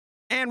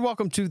and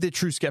welcome to the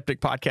True Skeptic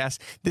Podcast.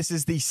 This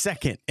is the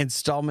second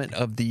installment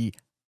of the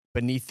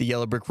Beneath the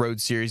Yellow Brick Road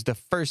series. The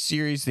first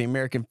series, The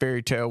American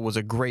Fairy Tale, was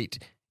a great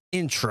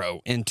intro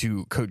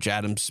into Coach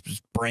Adams'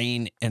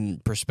 brain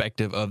and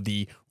perspective of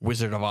the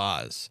Wizard of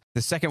Oz.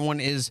 The second one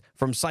is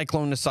From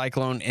Cyclone to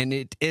Cyclone, and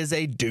it is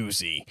a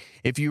doozy.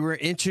 If you were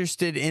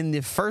interested in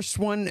the first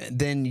one,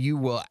 then you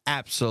will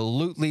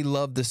absolutely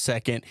love the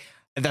second.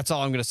 That's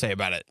all I'm going to say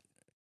about it.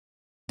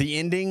 The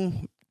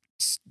ending,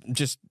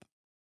 just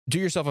do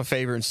yourself a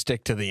favor and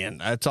stick to the end.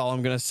 That's all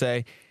I'm going to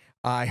say.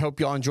 I hope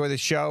y'all enjoy the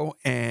show,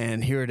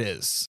 and here it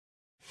is.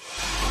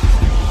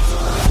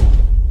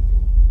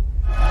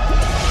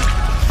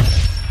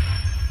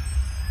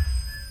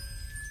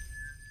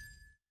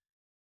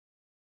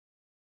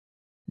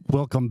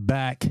 Welcome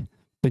back.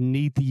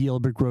 Beneath the Yellow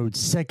Brick Road,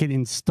 second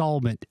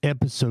installment,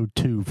 episode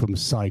 2, From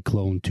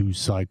Cyclone to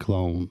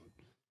Cyclone.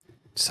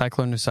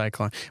 Cyclone to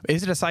Cyclone.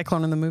 Is it a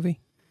cyclone in the movie?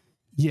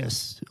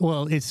 Yes.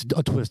 Well, it's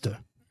a twister.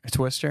 A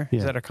twister? Yeah.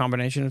 Is that a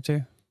combination of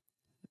two?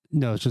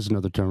 No, it's just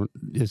another term.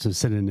 It's a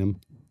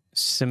synonym.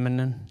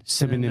 Synonym.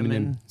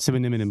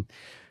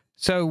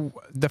 So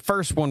the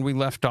first one we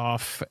left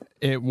off,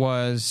 it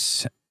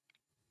was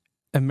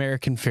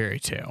American Fairy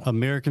Tale.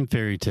 American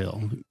Fairy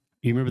Tale.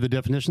 You remember the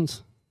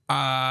definitions?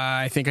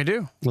 I think I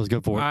do. Let's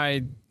go for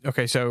it.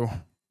 Okay, so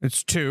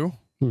it's two.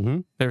 Mm-hmm.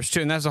 There's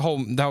two, and that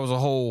was a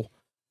whole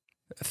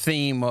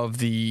theme of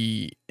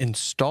the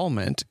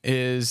installment,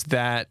 is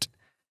that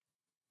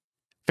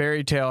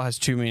fairy tale has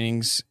two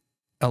meanings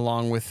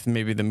along with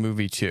maybe the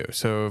movie too.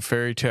 So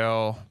fairy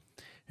tale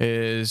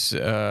is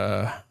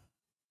a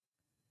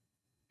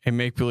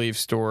make-believe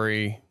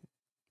story,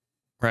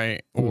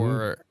 right? Mm-hmm.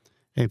 Or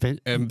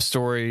a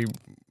story,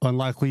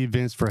 unlikely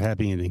events for a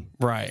happy ending,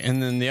 right?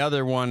 And then the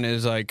other one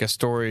is like a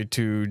story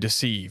to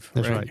deceive.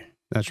 That's right.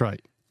 That's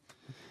right.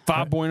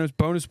 5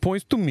 bonus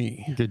points to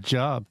me. Good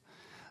job.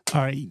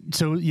 All right.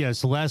 So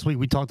so last week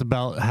we talked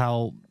about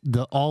how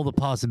all the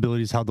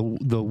possibilities, how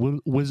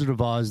the Wizard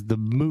of Oz, the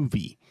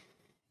movie,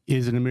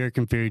 is an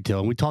American fairy tale.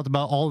 And we talked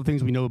about all the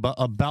things we know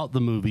about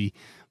the movie,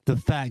 the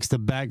facts, the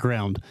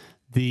background,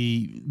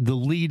 the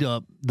lead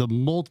up, the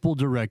multiple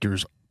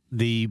directors,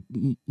 the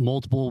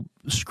multiple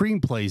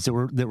screenplays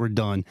that were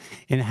done,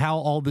 and how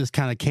all this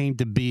kind of came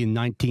to be in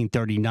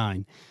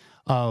 1939.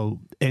 And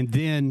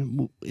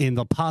then in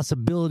the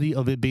possibility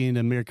of it being an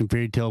American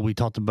fairy tale, we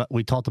talked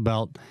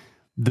about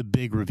the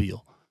big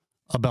reveal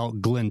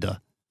about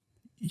Glinda.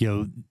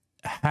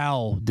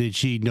 How did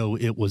she know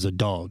it was a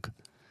dog?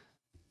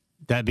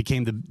 That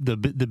became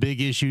the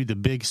big issue, the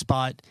big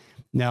spot.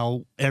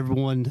 Now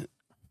everyone,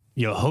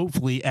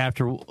 hopefully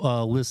after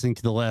listening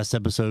to the last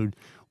episode,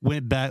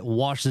 went back,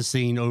 watched the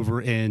scene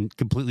over, and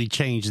completely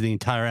changed the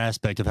entire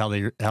aspect of how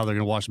they're going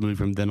to watch the movie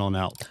from then on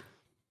out.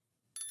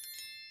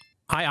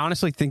 I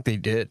honestly think they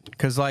did,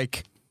 because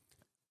like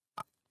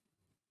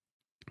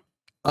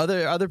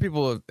other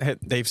people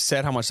they've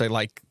said how much they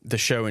like the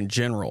show in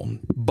general,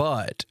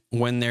 but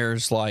when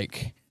there's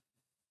like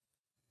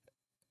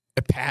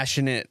a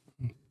passionate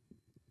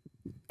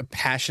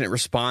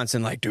response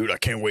and like, dude, I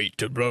can't wait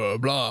to blah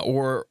blah,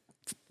 or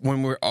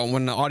when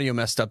the audio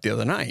messed up the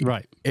other night,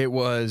 right? It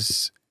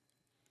was,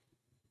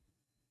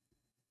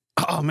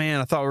 oh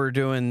man, I thought we were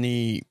doing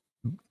the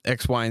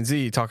X, Y, and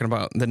Z, talking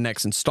about the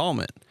next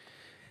installment,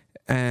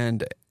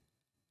 and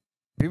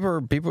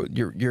people,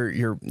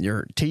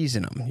 you're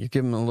teasing them. You're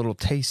giving them a little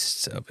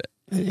taste of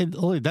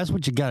it. That's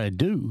what you got to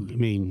do. I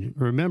mean,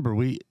 remember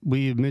we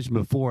mentioned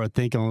before, I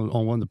think on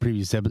one of the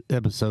previous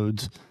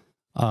episodes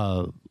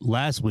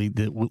last week,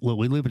 that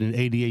we live in an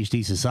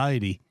ADHD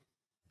society,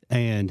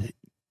 and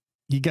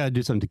you got to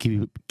do something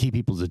to keep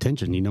people's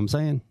attention. You know what I'm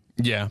saying?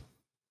 Yeah.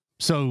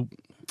 So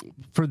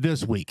for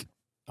this week,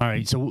 all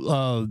right.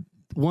 So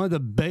one of the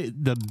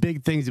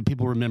big things that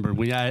people remember,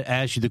 when I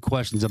asked you the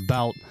questions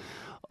about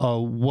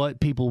what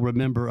people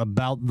remember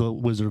about the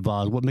Wizard of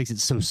Oz, what makes it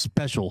so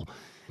special.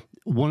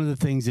 One of the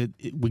things that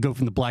we go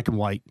from the black and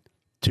white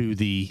to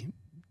the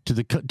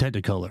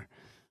Technicolor.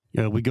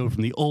 We go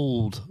from the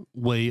old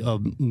way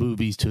of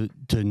movies to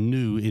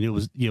new, and it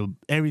was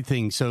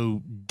everything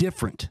so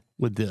different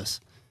with this.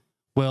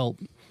 Well,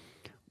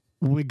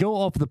 we go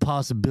off the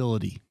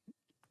possibility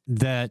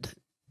that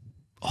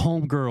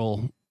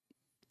homegirl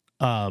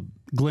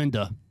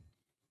Glinda,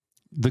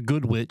 the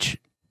Good Witch,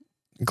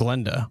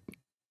 Glinda.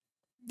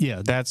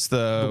 Yeah, that's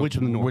the Witch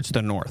of the North. Witch of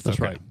the North. That's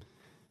right.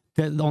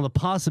 That on the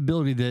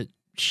possibility that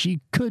she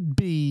could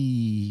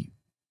be,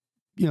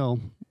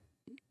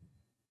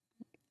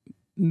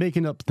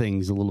 making up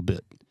things a little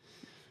bit.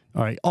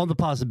 All right, on the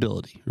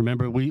possibility.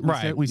 Remember, we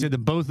said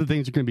that both the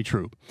things are going to be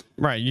true.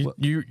 Right.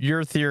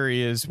 Your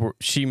theory is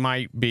she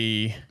might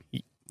be,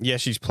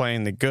 yes, she's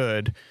playing the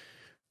good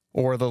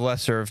or the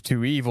lesser of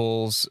two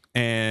evils,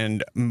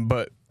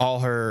 but all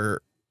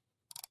her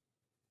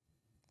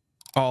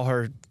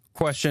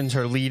questions,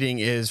 her leading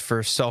is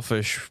for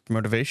selfish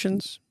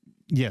motivations.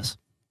 Yes.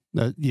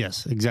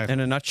 Yes, exactly.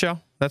 In a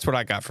nutshell, that's what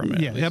I got from it.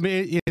 Yeah, I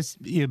mean, it's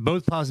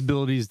both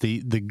possibilities: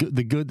 the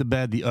good, the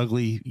bad, the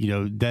ugly.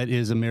 That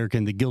is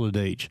American, the Gilded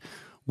Age,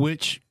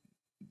 which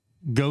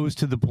goes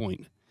to the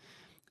point.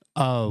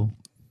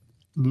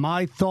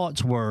 My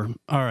thoughts were,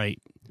 all right,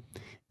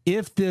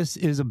 if this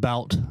is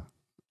about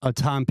a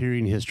time period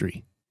in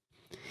history,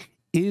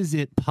 is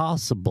it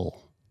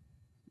possible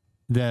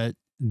that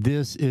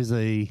this is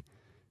an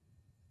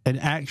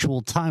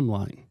actual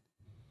timeline?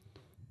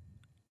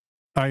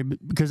 All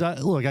right, because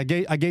I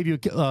gave you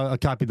a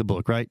copy of the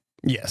book, right?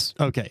 Yes.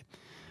 Okay.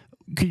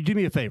 Could you do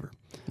me a favor?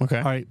 Okay.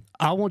 All right.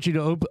 I want you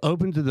to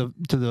open to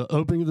the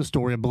opening of the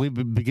story. I believe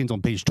it begins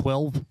on page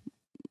 12,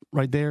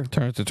 right there.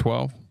 Turn it to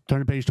 12. Turn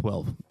to page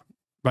 12,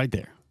 right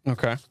there.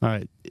 Okay. All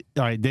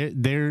right.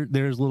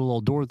 There's little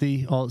old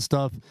Dorothy, all that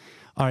stuff.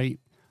 All right.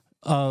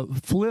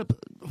 Flip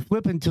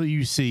until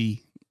you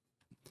see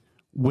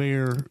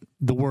where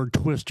the word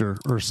twister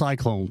or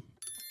cyclone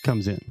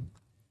comes in.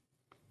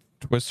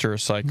 Twister or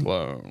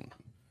cyclone.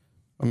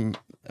 I'm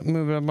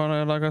moving up on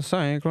it like a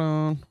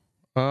cyclone.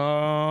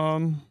 All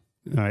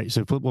right,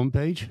 so flip one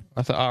page.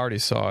 I already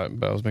saw it,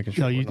 but I was making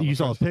sure. No, you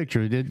saw a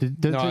picture.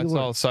 No, I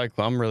saw a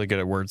cyclone. I'm really good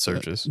at word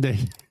searches.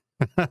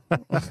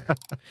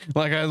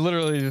 Like I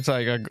literally just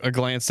I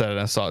glanced at it and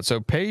I saw it. So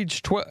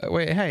page 12.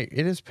 Wait, hey,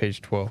 it is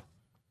page 12.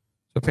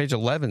 So page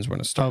 11 is when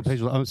it starts. Oh,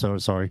 page. I'm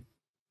sorry.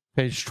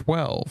 Page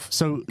 12.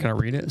 So can I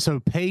read it? So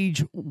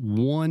page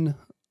 1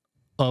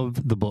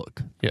 of the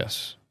book.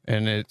 Yes,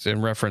 and it's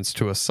in reference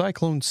to a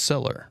cyclone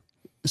cellar.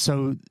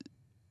 So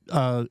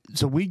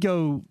we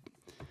go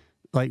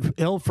like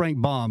L.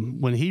 Frank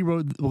Baum when he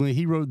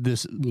wrote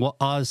this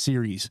Oz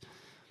series.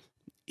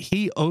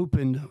 He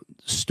opened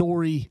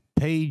story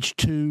page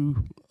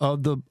 2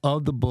 of the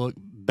book.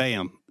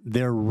 Bam,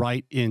 they're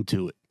right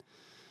into it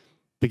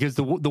because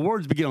the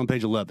words begin on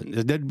page 11.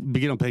 It didn't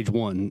begin on page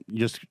 1.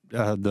 Just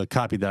the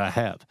copy that I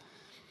have.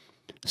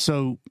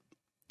 So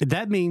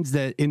that means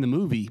that in the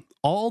movie,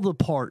 all the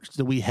parts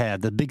that we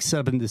have, the big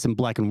 7 that's in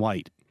black and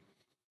white.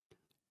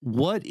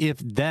 What if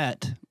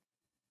that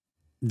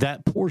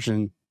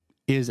portion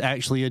is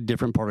actually a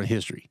different part of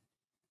history?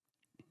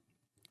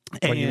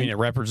 What do you mean it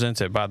represents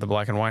it by the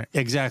black and white?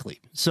 Exactly.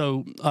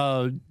 So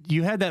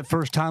you had that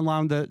first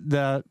timeline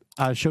that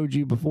I showed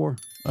you before?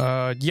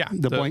 Yeah.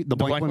 The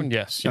blank one?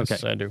 Yes, okay.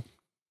 I do.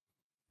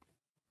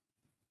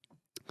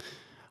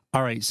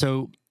 All right.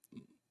 So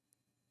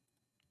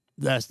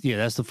that's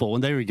the full one.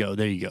 There you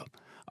go.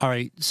 All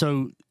right.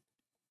 So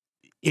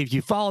if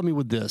you follow me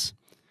with this,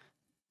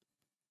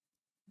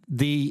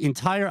 the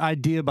entire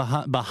idea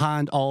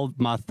behind all of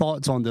my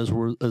thoughts on this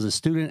was as a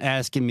student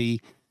asking me,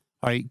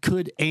 all right,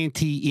 could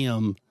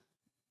ante-em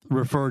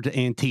refer to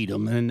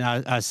antietam? And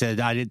I said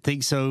I didn't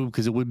think so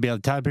because it would be out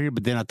of time period.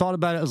 But then I thought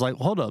about it. I was like,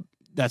 hold up,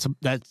 that's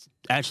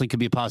actually could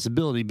be a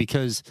possibility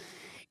because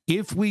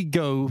if we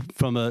go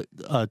from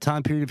a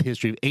time period of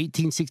history of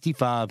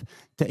 1865 to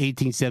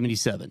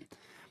 1877,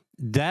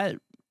 that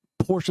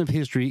portion of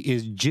history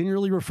is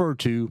generally referred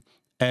to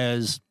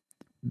as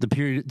the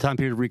time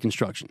period of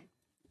Reconstruction.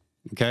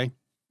 Okay.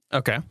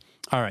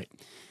 All right.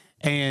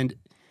 And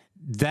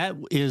that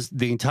is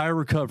the entire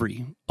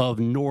recovery of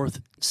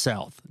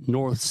North-South.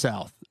 All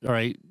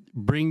right.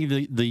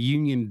 Bringing the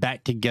Union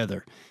back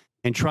together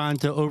and trying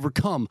to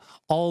overcome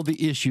all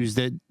the issues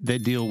that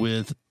deal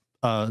with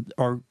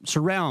or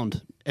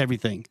surround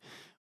everything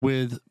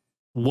with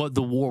what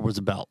the war was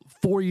about.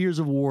 4 years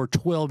of war,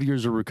 12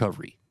 years of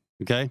recovery.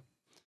 Okay.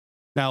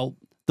 Now,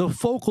 the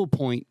focal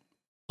point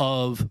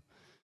of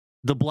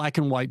the black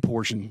and white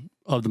portion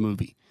of the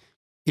movie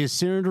is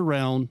centered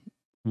around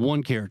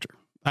one character,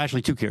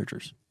 actually 2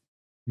 characters.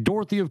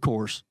 Dorothy, of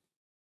course,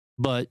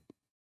 but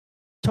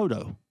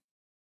Toto,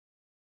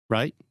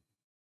 right?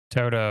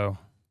 Toto,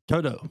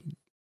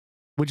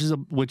 which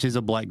is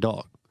a black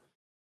dog.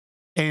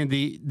 And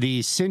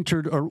the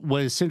centered or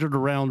what is centered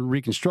around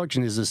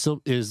Reconstruction is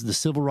the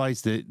civil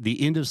rights, the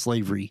end of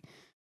slavery,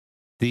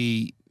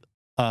 the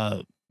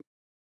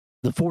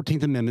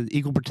 14th Amendment,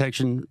 equal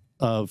protection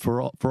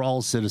for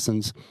all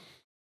citizens,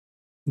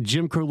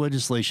 Jim Crow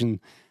legislation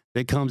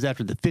that comes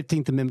after the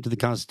 15th Amendment to the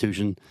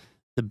Constitution,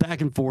 the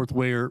back and forth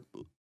where,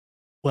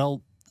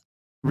 well,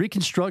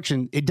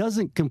 Reconstruction, it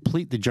doesn't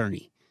complete the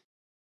journey.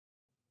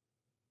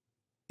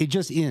 It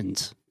just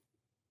ends.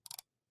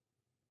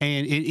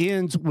 And it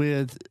ends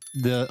with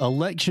the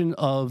election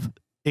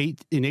in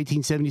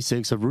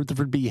 1876 of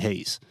Rutherford B.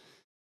 Hayes.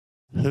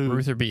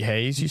 Rutherford B.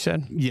 Hayes, you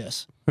said?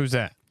 Yes. Who's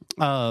that?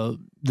 The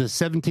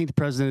 17th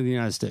president of the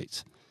United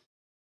States.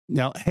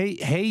 Now,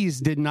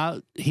 Hayes did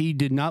not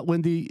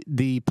win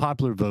the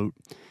popular vote,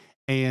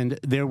 and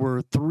there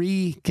were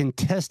 3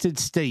 contested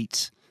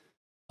states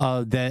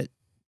that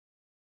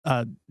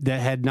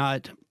had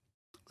not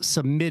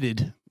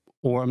submitted,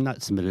 or I'm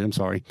not submitted. I'm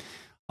sorry,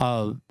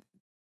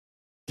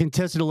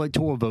 contested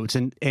electoral votes,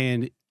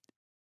 and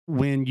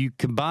when you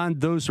combine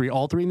those 3,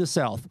 all 3 in the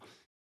South,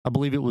 I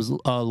believe it was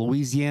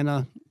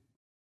Louisiana,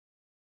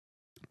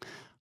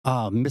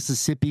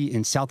 Mississippi,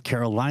 and South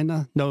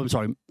Carolina. No, I'm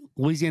sorry.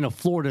 Louisiana,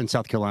 Florida, and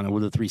South Carolina were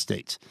the 3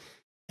 states.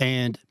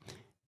 And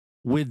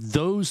with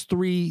those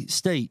 3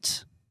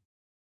 states,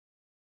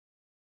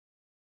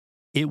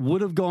 it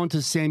would have gone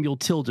to Samuel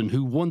Tilden,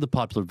 who won the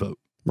popular vote.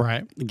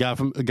 Right. A guy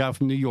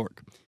from New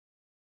York.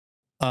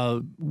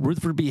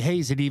 Rutherford B.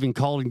 Hayes had even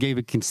called and gave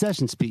a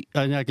concession speech,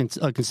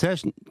 a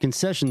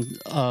concession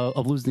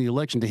of losing the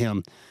election to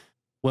him.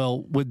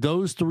 Well, with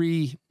those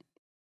three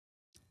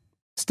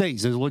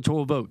states, those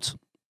electoral votes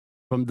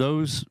from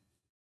those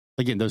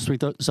three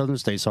southern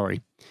states,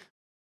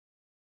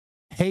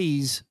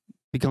 Hayes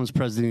becomes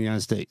president of the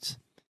United States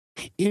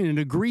in an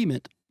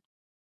agreement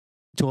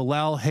to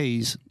allow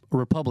Hayes, a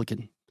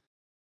Republican,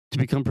 to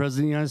become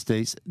president of the United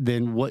States.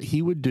 Then what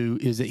he would do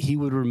is that he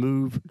would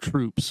remove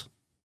troops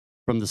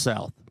from the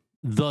South,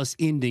 thus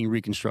ending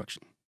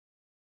Reconstruction.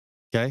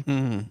 Okay?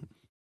 Mm-hmm.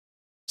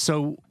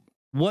 So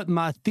what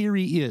my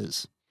theory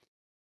is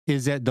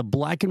that the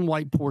black and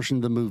white portion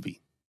of the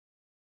movie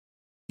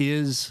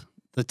is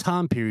the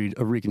time period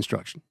of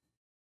Reconstruction.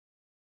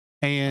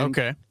 And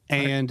Okay.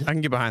 And I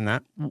can get behind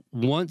that.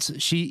 Once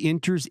she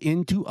enters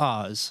into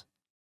Oz,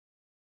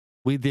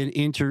 we then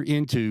enter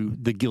into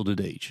the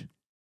Gilded Age,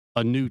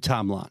 a new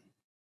timeline.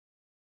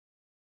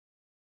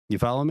 You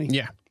follow me?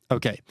 Yeah.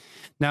 Okay.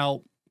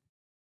 Now,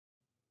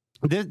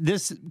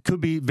 this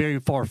could be very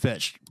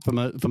far-fetched from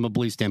a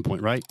belief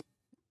standpoint, right?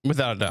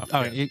 Without a doubt.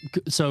 All right.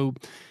 So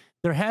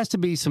there has to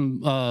be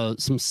some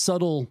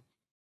subtle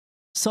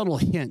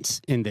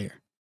hints in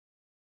there.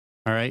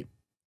 All right.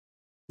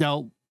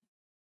 Now,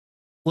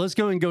 let's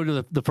go and go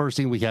to the first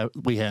thing we have.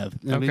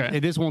 I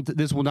mean, this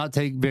will not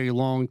take very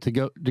long to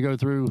go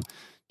through.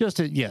 I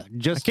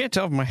can't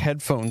tell if my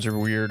headphones are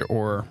weird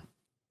or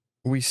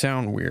we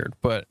sound weird,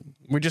 but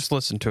we just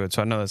listened to it,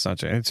 so I know that's not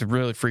true. It's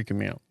really freaking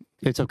me out.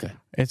 It's okay.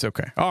 It's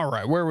okay. All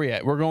right, where are we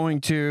at? We're going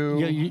to.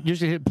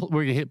 Yeah,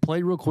 we're gonna hit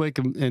play real quick,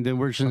 and then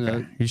we're just gonna.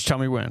 Okay. You just tell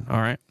me when. All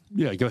right.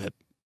 Yeah, go ahead.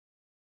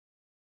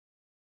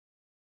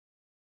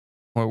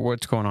 Well,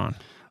 what's going on?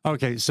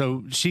 Okay,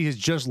 so she has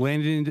just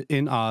landed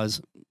in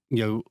Oz.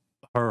 You know,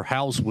 her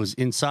house was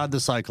inside the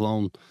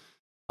cyclone.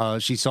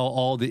 She saw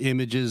all the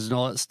images and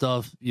all that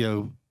stuff.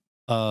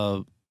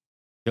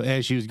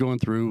 As she was going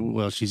through.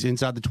 Well, she's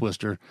inside the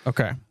Twister.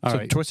 Okay, all so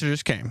right. Twister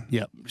just came.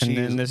 Yep, and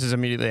then this is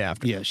immediately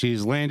after. Yeah,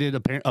 she's landed.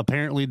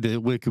 Apparently, the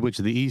Wicked Witch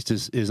of the East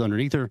is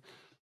underneath her,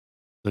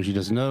 so she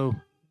doesn't know.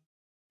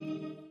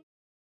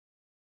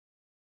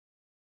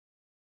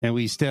 And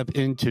we step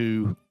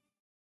into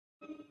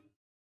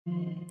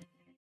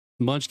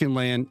Munchkin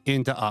Land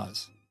into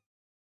Oz.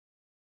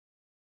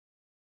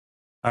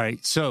 All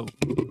right, so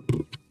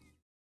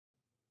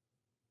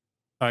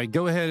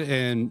go ahead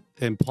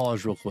and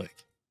pause real quick.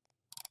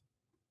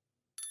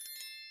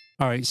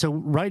 All right, so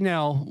right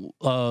now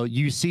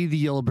you see the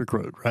yellow brick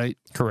road, right?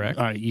 Correct.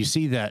 All right, you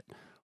see that.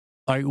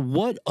 All right,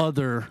 what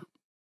other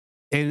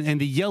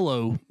and the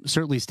yellow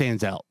certainly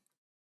stands out.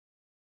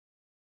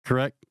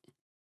 Correct?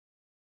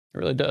 It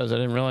really does. I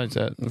didn't realize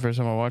that the first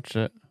time I watched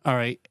it. All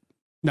right.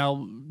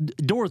 Now,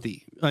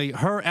 Dorothy,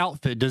 her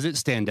outfit, does it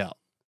stand out?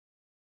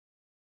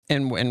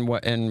 And what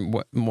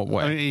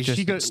way? I mean,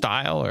 just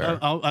style, or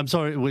I'm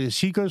sorry, when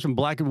she goes from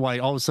black and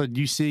white, all of a sudden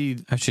you see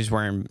she's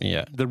wearing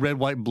the red,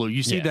 white, blue.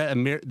 You see that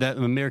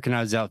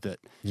Americanized outfit.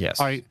 Yes.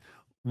 All right.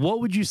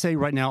 What would you say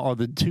right now are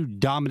the two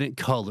dominant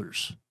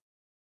colors?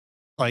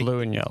 Like blue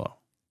and yellow.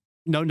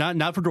 No,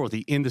 not for Dorothy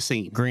in the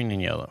scene. Green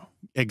and yellow.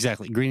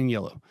 Exactly, green and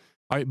yellow.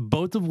 All right,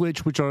 both of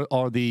which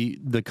are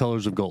the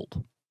colors of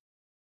gold.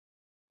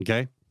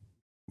 Okay.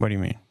 What do you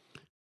mean?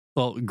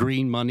 Well,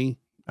 green money.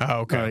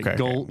 Oh, okay. Right,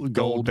 okay.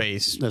 Gold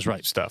base. That's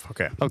right. Stuff.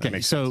 Okay.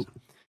 Okay. So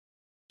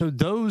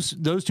those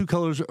two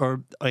colors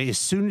are, as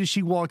soon as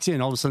she walks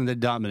in, all of a sudden that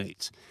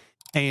dominates.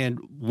 And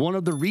one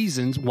of the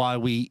reasons why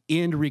we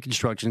end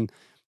Reconstruction,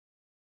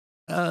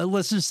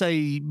 let's just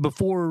say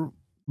before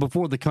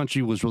the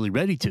country was really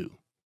ready to.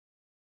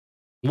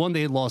 One,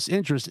 they had lost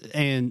interest,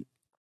 and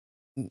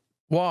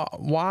why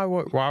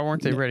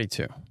weren't they ready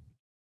to?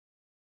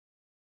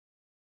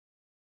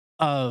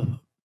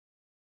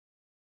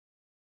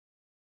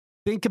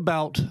 Think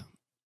about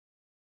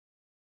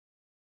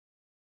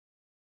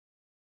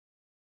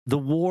the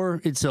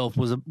war itself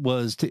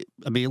let's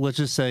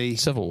just say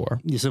Civil War.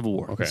 Yeah, Civil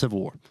War. Okay.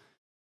 Civil War.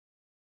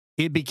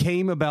 It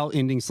became about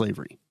ending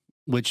slavery,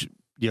 which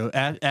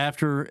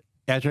after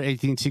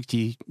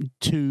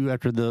 1862,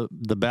 after the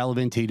Battle of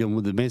Antietam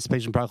with the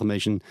Emancipation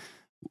Proclamation,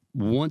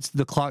 once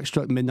the clock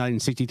struck midnight in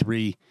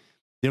 63,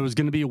 there was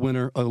going to be a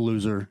winner, a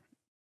loser,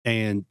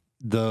 and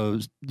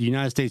the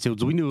United States,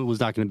 we knew it was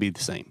not going to be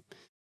the same.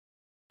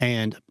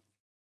 And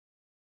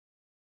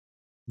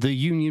the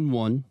Union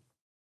won.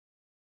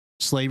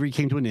 Slavery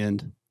came to an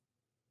end.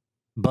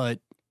 But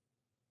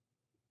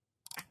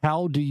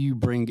how do you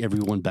bring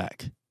everyone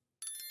back?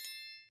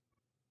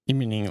 You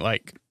meaning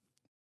like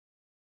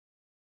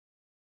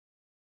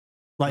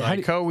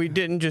we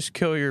didn't just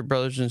kill your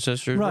brothers and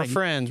sisters. Right. We're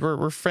friends.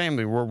 We're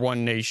family. We're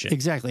one nation.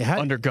 Exactly.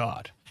 Under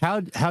God.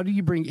 How do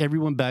you bring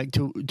everyone back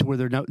to where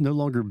they're no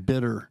longer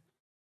bitter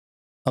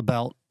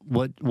about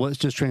what's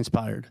just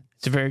transpired?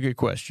 It's a very good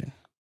question.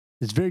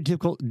 It's very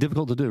difficult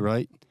to do,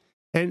 right?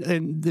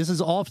 And this is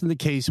often the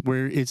case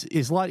where it's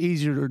a lot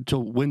easier to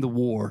win the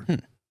war,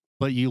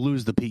 but you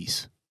lose the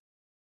peace.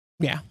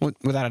 Yeah,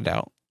 without a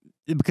doubt.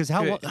 Because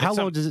how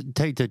long does it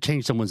take to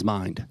change someone's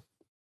mind?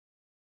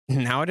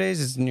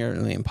 Nowadays, it's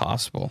nearly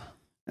impossible.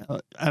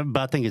 But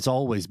I think it's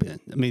always been.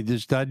 I mean,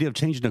 there's the idea of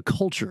changing a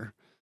culture.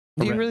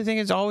 Do you really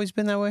think it's always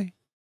been that way?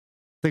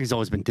 I think it's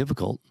always been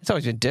difficult. It's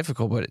always been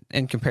difficult, but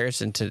in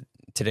comparison to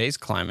today's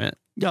climate,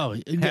 Oh,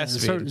 it has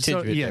to be.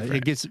 Different.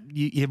 it gets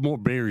you have more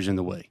barriers in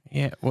the way.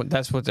 Yeah, well,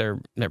 that's what their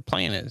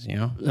plan is.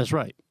 That's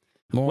right.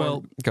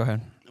 Well, go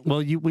ahead.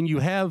 Well, when you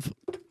have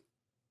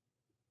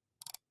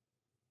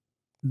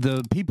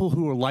the people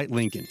who are like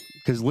Lincoln,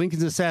 because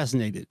Lincoln's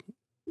assassinated,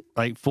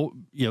 like 4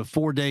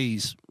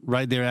 days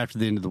right there after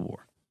the end of the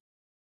war.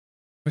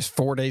 It was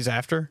 4 days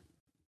after.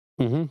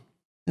 Mm-hmm.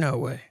 No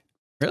way.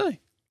 Really?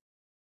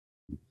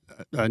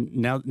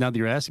 Now that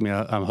you're asking me,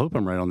 I hope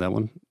I'm right on that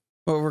one.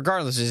 Well,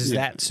 regardless, is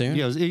that soon?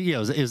 Yeah, it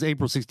was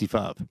April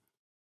 65.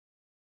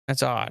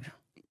 That's odd.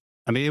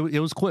 I mean, it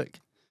was quick.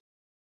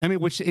 I mean,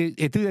 which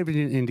it threw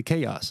everything into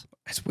chaos.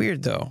 That's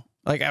weird, though.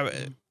 Like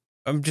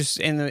I'm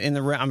just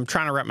I'm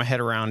trying to wrap my head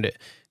around it.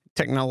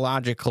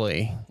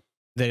 Technologically,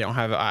 they don't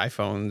have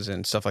iPhones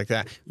and stuff like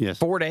that. Yes.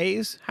 4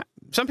 days.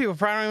 Some people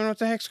probably don't even know what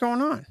the heck's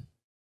going on.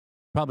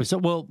 Probably so.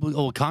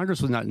 Well,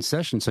 Congress was not in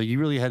session, so you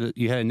really had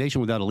a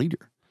nation without a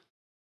leader.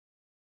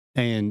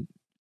 And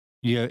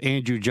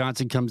Andrew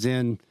Johnson comes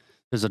in.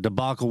 There's a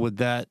debacle with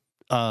that.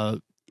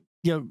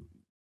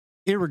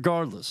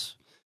 Irregardless,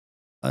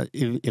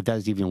 if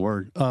that's even a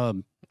word.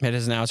 It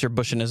is now. It's your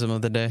Bushianism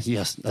of the day.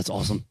 Yes, that's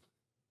awesome.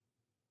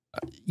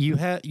 You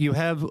don't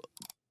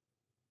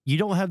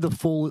have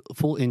the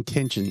full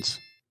intentions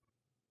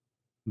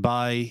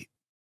by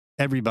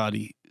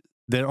everybody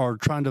that are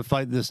trying to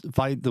fight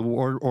the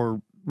war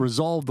or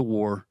resolve the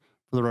war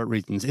for the right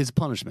reasons. It's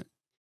punishment.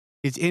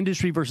 It's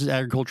industry versus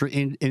agriculture,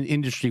 and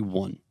industry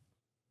won.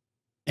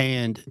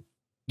 And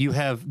you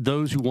have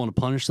those who want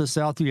to punish the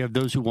South. You have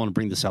those who want to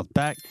bring the South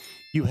back.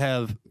 You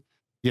have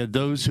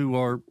those who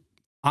are,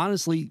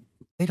 honestly,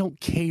 they don't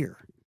care.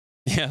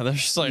 Yeah, they're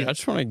just like, I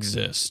just want to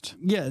exist.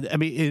 Yeah, I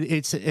mean,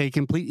 it's a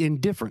complete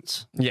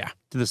indifference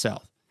to the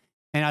South.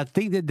 And I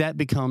think that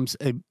becomes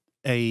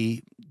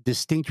a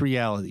distinct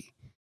reality.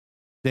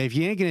 That if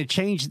you ain't going to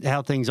change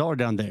how things are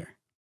down there,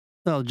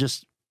 well,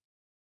 just,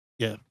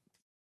 clean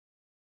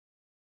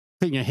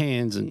your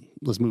hands and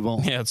let's move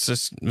on. Yeah, it's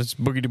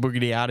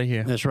boogity out of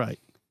here. That's right.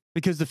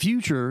 Because the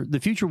future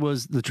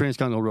was the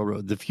Transcontinental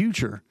Railroad. The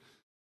future,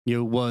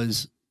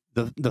 was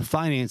the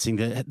financing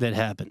that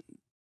happened.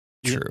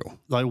 True.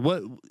 Like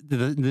what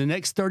the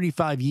next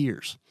 35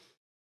 years,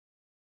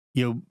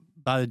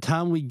 by the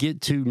time we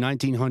get to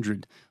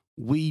 1900,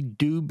 we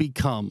do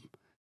become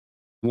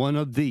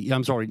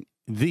the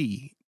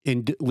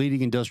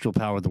leading industrial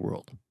power of the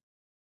world.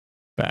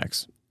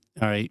 Facts.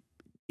 All right.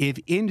 If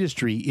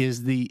industry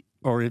is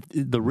if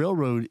the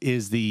railroad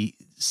is the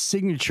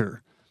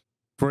signature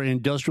for an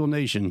industrial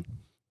nation,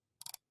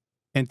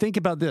 and think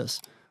about this,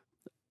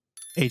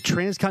 a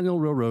transcontinental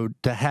railroad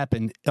to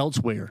happen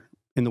elsewhere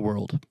in the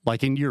world,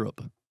 like in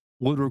Europe,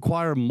 would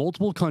require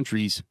multiple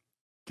countries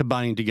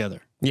combining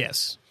together.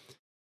 Yes.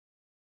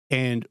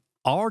 And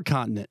our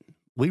continent,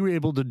 we were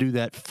able to do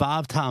that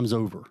 5 times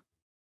over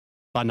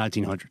by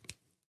 1900.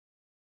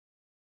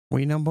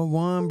 We number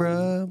one,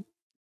 bro.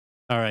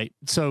 All right.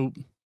 So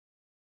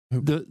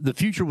the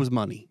future was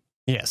money.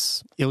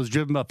 Yes. It was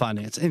driven by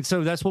finance. And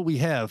so that's what we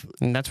have.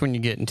 And that's when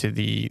you get into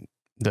the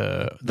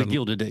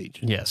Gilded Age.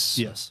 Yes.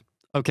 Yes.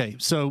 Okay.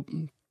 So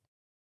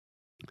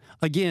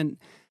again,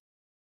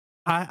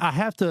 I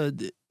have to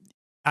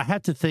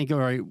think,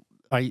 all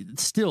right,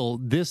 still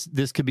this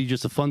could be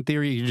just a fun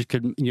theory. You just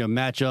could,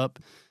 match up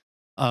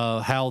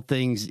how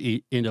things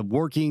end up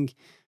working.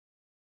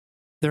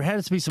 There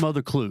has to be some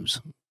other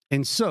clues.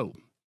 And so,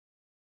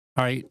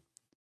 all right,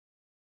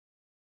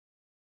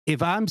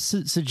 if I'm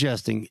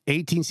suggesting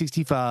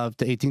 1865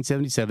 to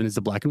 1877 is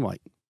the black and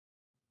white,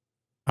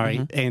 all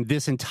right, and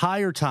this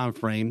entire time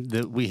frame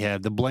that we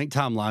have, the blank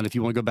timeline, if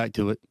you want to go back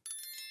to it,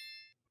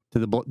 to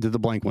the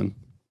blank one.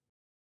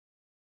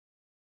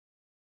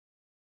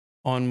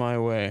 On my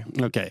way.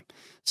 Okay.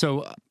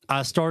 So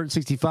I started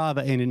 65,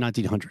 I ended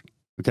 1900.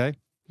 Okay.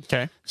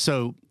 Okay.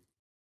 So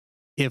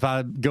if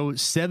I go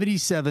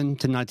 77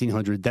 to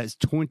 1900, that's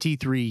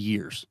 23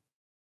 years.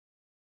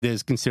 That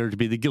is considered to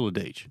be the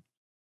Gilded Age.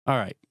 All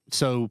right.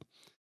 So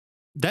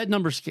that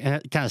number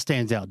kind of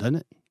stands out, doesn't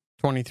it?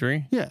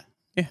 23? Yeah.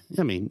 Yeah.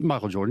 I mean,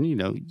 Michael Jordan,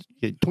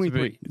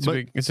 23.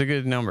 It's a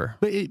good number.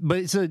 But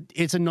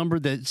it's a number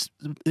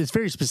it's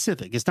very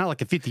specific. It's not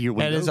like a 50-year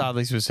window. That is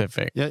oddly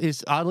specific. Yeah,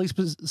 it's oddly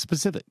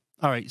specific.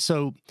 All right.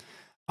 So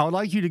I would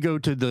like you to go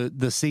to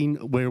the scene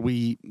where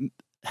we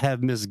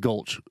have Miss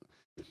Gulch.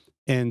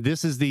 And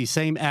this is the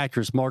same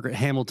actress, Margaret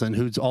Hamilton,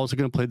 who's also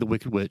going to play the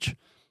Wicked Witch.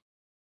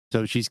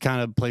 So she's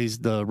kind of plays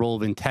the role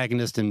of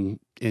antagonist in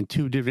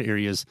 2 different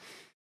areas.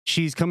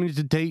 She's coming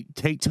to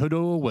take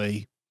Toto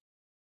away,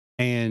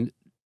 and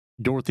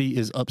Dorothy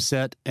is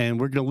upset, and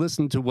we're going to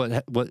listen to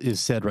what is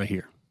said right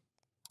here.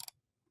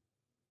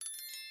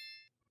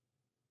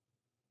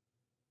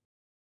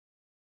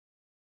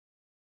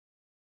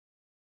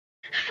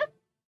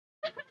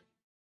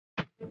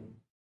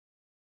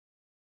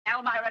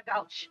 Elmira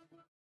Gulch,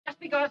 Just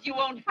because you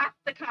own half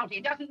the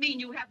county doesn't mean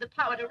you have the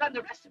power to run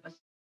the rest of us.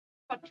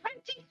 For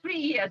 23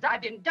 years,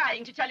 I've been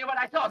dying to tell you what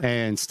I thought.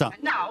 And stop.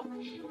 And now,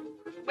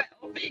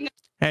 well, being...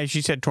 Hey,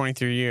 she said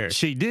 23 years.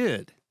 She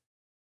did.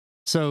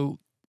 So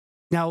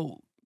now,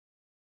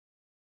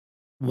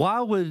 why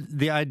would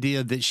the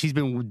idea that she's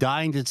been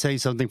dying to say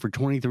something for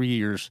 23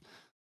 years?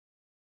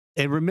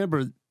 And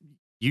remember,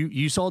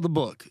 you saw the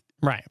book,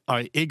 Right. all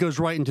right? It goes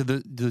right into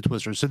the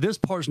twister. So this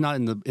part's not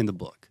in the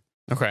book.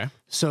 Okay.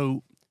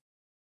 So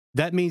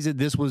that means that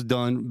this was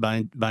done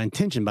by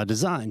intention, by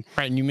design.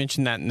 Right, and you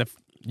mentioned that in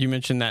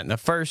the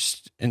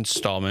first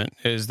installment,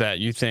 is that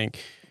you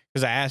think,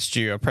 because I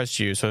pressed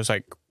you, so it's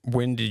like,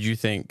 when did you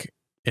think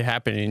it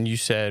happened? And you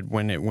said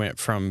when it went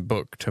from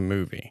book to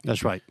movie.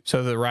 That's right.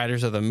 So the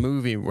writers of the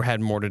movie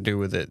had more to do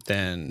with it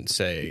than,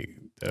 say,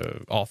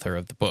 the author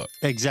of the book.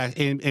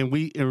 Exactly. And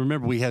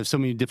remember, we have so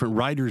many different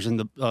writers in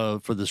the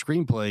for the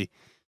screenplay.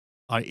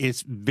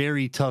 It's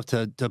very tough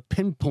to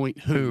pinpoint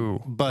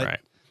who. But right.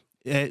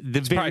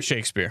 It's probably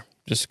Shakespeare.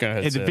 Just go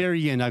ahead. At the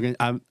very end,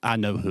 I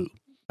know who.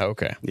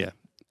 Okay. Yeah.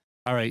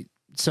 All right.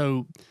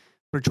 So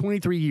for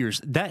 23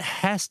 years, that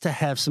has to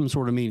have some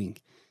sort of meaning.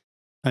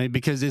 I mean,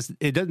 because is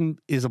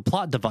a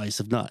plot device,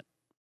 if not,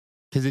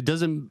 because it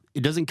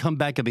doesn't come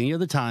back up any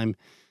other time.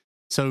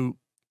 So,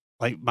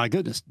 like, my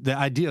goodness, the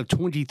idea of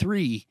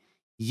 23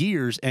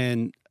 years,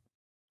 and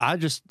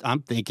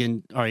I'm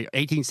thinking, all right,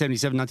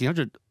 1877,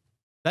 1900,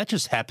 that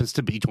just happens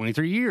to be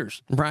 23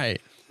 years.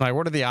 Right. Like,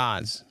 what are the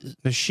odds?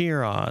 The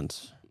sheer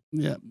odds.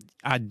 Yeah.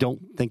 I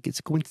don't think it's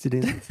a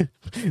coincidence.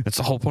 That's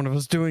the whole point of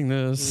us doing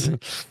this.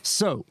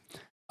 So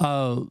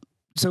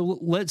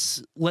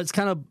let's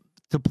kind of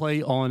to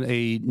play on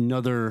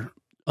another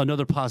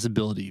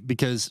possibility,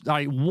 because all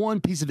right,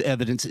 one piece of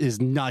evidence is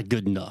not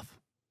good enough.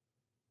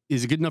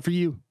 Is it good enough for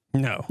you?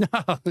 No.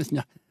 No.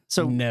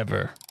 So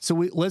never. So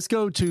let's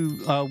go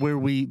to where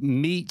we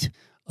meet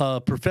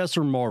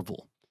Professor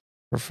Marvel.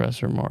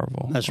 Professor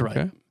Marvel. That's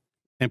right.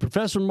 And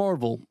Professor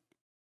Marvel,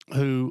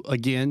 who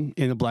again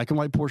in the black and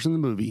white portion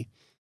of the movie,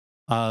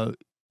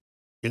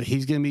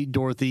 he's going to meet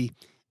Dorothy,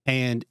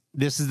 and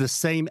this is the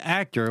same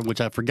actor, which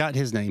I forgot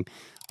his name,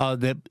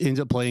 that ends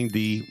up playing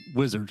the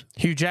wizard.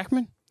 Hugh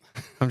Jackman?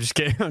 I'm just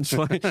kidding. I'm just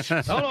playing.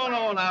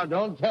 No, now,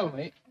 don't tell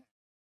me.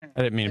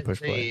 I didn't mean to push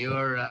play.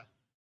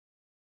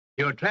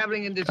 You're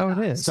traveling in disguise.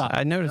 Oh, it is. Stop.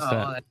 I noticed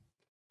that.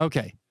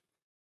 Okay.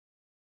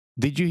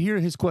 Did you hear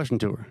his question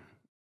to her?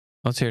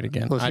 Let's hear it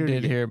again. I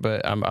did hear,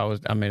 but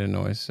I made a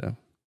noise. So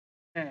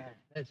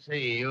let's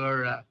see.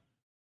 You're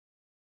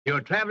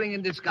traveling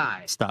in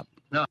disguise. Stop.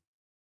 No.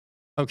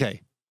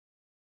 Okay.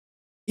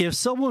 If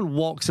someone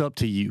walks up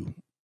to you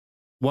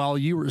while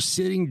you were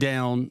sitting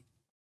down,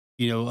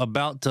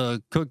 about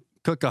to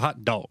cook a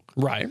hot dog,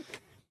 right,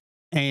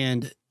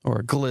 or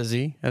a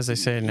glizzy, as they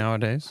say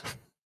nowadays,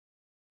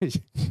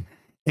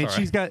 and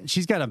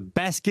she's got a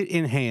basket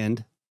in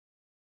hand,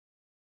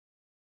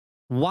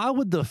 why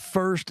would the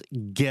first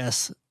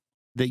guess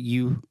that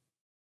you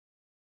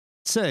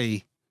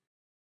say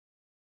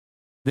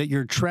that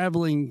you're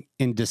traveling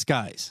in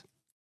disguise?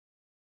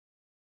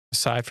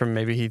 Aside from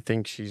maybe he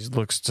thinks she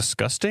looks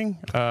disgusting.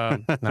 No,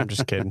 I'm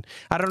just kidding.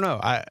 I don't know.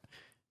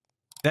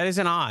 That is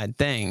an odd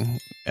thing.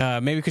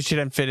 Maybe because she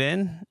doesn't fit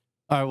in.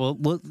 All right.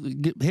 Well,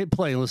 hit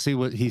play and let's see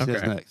what he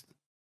says next.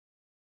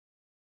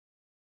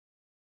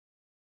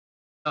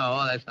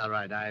 Oh, that's not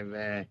right.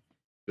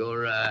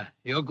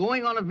 You're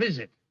going on a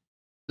visit.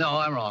 No,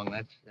 I'm wrong.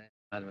 That's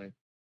not right.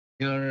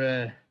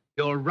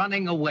 You're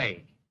running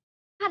away.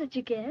 How did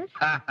you guess?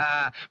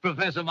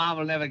 Professor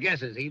Marvel never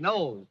guesses. He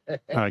knows. All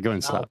right, go ahead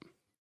and stop.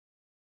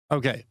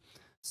 Okay,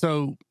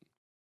 so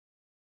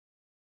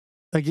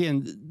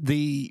again,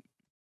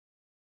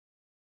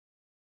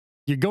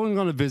 you're going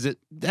on a visit.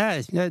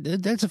 That's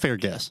a fair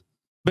guess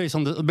based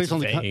on the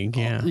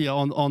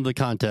on the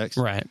context.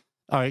 Right.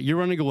 All right, you're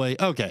running away.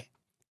 Okay,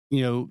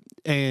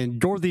 and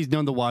Dorothy's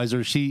none the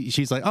wiser.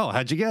 She's like, oh,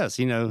 how'd you guess?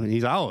 And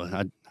he's like, oh,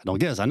 I don't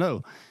guess. I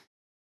know.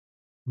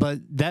 But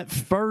that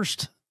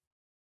first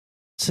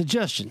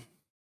suggestion,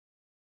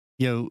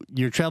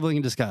 you're traveling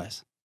in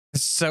disguise.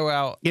 It's so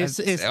out.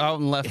 It's out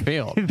in left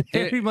field. It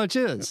very much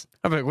is.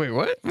 I'm like, wait,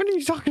 what? What are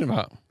you talking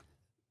about?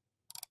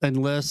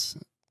 Unless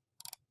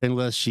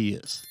she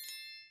is.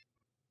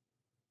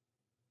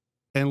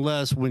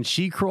 Unless when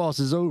she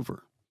crosses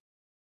over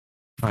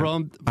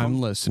from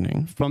I'm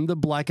listening, from the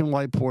black and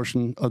white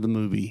portion of the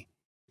movie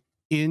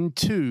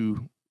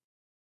into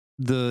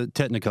the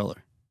Technicolor.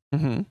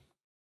 Mm-hmm.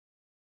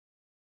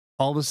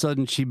 All of a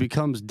sudden she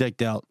becomes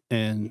decked out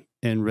in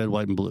red,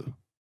 white, and blue.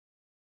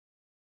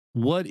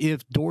 What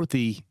if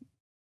Dorothy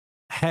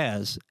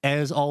has,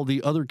 as all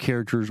the other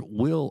characters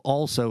will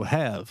also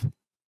have,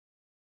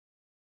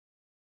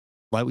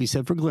 like we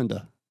said for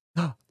Glinda,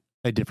 a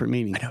different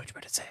meaning? I know what you're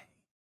about to say.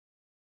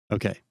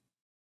 Okay.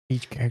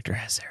 Each character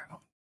has their own.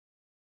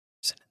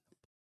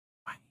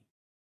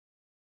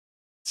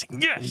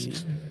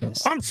 Yes,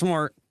 I'm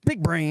smart,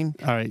 big brain.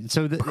 All right,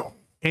 so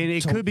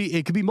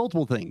it could be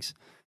multiple things,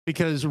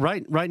 because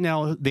right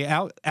now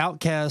the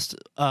outcast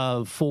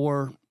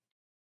for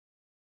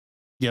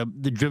Yeah,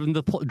 driving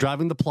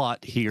the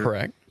plot here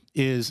Correct.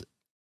 is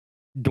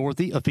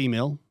Dorothy, a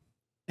female,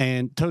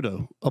 and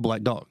Toto, a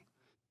black dog.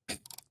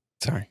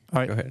 Sorry. All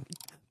right. Go ahead.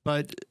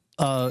 But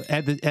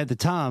at the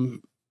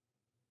time,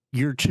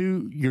 your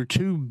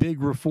two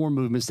big reform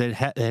movements that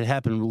had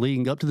happened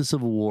leading up to the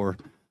Civil War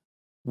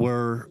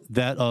were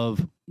that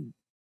of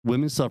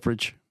women's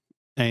suffrage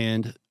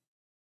and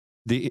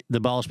the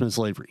abolishment of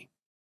slavery.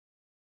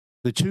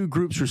 The two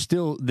groups are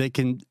still, they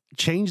can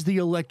change the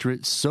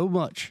electorate so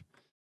much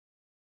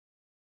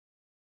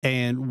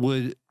and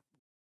would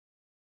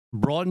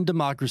broaden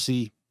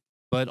democracy,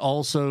 but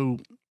also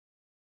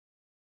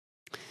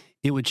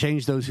it would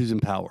change those who's in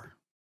power,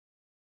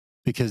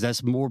 because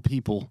that's more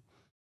people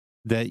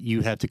that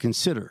you have to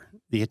consider,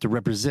 that you have to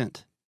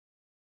represent.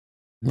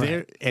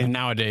 Right. And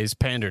nowadays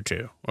pander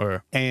to,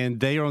 and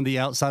they are on the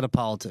outside of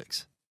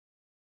politics.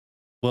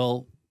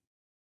 Well,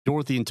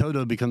 Dorothy and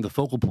Toto become the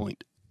focal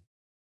point,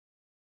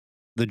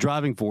 the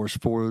driving force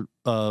for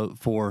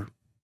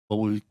what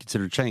we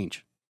consider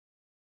change.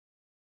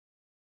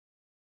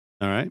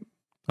 All right.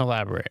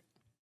 Elaborate.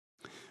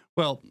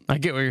 Well, I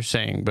get what you're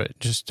saying, but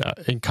just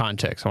in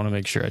context, I want to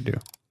make sure I do.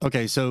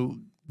 Okay, so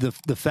the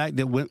fact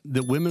that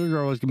women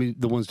are always going to be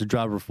the ones to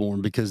drive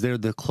reform because they're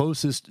the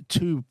closest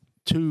to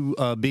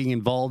being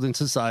involved in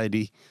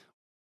society.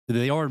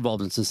 They are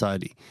involved in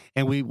society,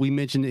 and we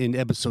mentioned in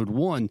episode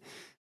 1,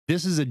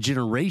 this is a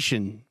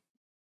generation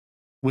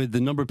with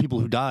the number of people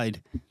who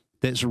died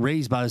that's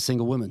raised by a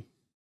single woman.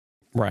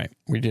 Right,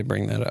 we did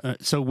bring that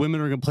up. So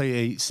women are going to play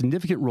a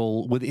significant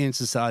role within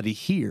society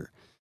here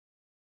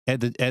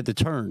at the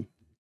turn.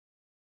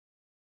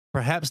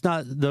 Perhaps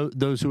not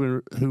those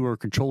who are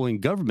controlling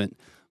government,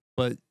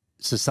 but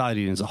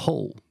society as a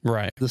whole.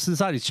 Right, the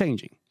society's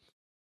changing.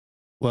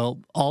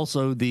 Well,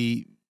 also with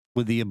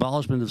the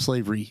abolishment of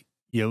slavery,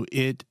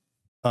 end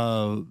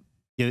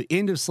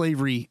of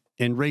slavery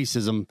and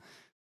racism,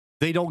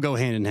 they don't go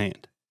hand in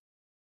hand,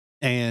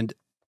 and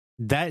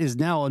that is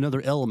now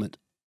another element.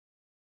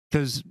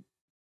 Because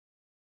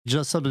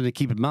just something to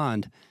keep in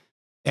mind,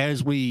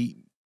 as we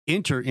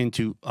enter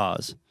into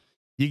Oz,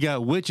 you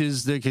got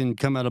witches that can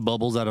come out of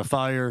bubbles, out of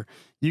fire.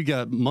 You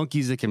got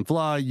monkeys that can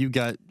fly. You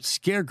got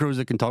scarecrows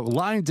that can talk.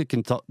 Lions that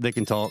can talk.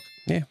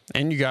 Yeah,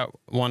 and you got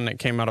one that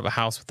came out of a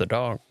house with a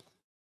dog.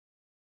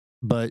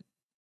 But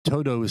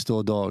Toto is still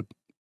a dog.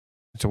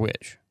 It's a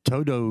witch.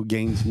 Toto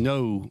gains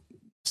no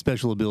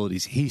special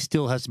abilities. He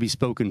still has to be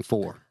spoken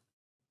for.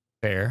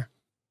 Fair.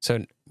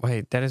 So,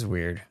 wait, that is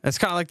weird. That's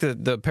kind of like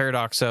the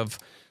paradox of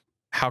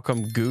how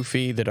come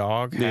Goofy, the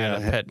dog,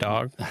 had a pet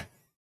dog?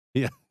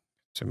 Yeah.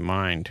 It's a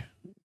mind.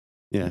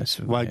 Yeah. That's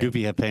why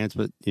Goofy had pants,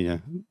 but, yeah.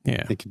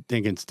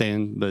 They can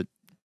stand, but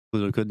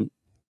Pluto couldn't.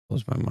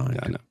 Blows my mind.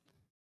 Yeah, I know.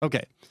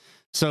 Okay.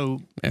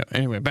 So. Yeah,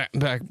 anyway,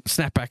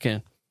 snap back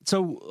in.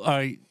 So, all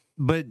right.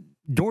 But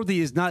Dorothy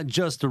is not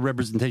just a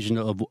representation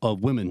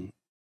of women,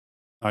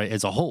 all right,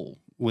 as a whole,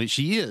 which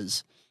she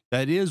is.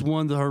 That is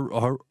one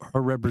of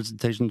her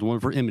representations, one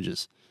of her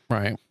images.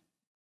 Right.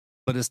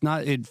 But it's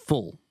not in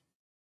full.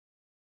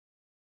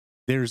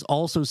 There's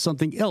also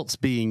something else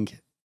being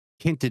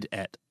hinted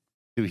at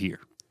through here.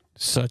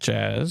 Such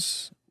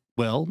as?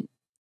 Well,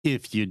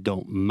 if you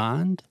don't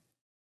mind,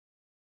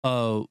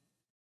 let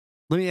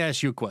me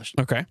ask you a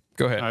question. Okay,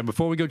 go ahead. All right,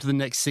 before we go to the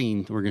next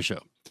scene we're going to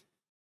show.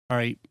 All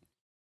right.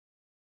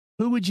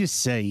 Who would you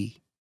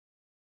say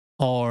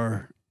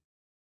are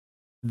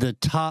the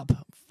top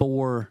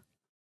 4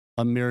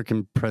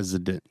 American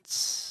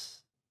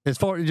presidents, as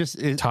far as just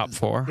top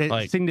 4,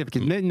 like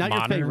significant, not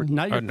modern, your favorite,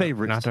 not your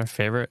favorite, not their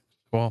favorite.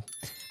 Well,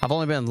 I've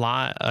only been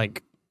alive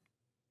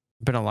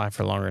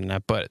for longer than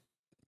that, but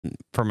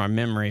for my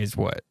memory is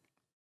what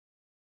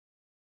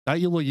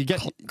you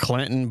get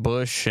Clinton,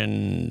 Bush,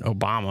 and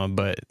Obama,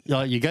 but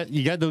you got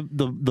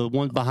the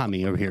one behind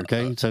me over here.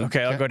 Okay, so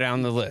I'll go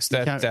down the list.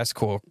 That's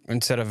cool.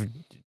 Instead of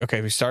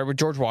we started with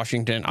George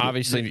Washington.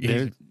 Obviously,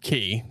 he's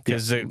key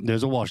because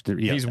there's a Washington.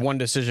 Yeah. He's one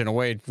decision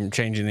away from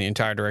changing the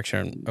entire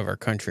direction of our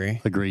country.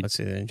 Agreed. Let's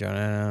see, then John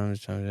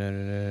Adams,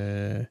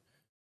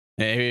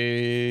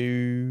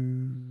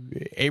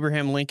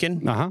 Abraham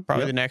Lincoln.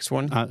 Probably the next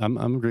one. I'm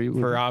agree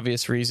with for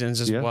obvious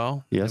reasons as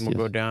well. Yes, and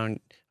we'll go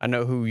down. I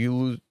know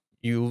who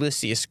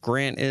Ulysses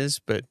Grant is,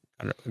 but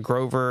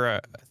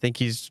Grover.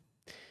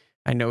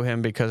 I know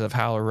him because of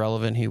how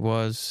irrelevant he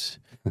was.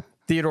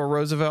 Theodore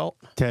Roosevelt.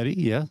 Teddy,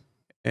 yeah.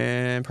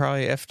 And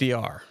probably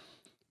FDR.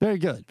 Very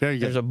good. Very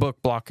good. There's a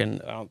book blocking.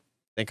 I don't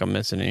think I'm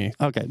missing any.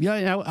 Okay.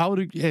 Yeah, I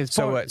would.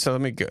 So let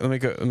me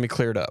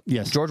clear it up.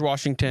 Yes. George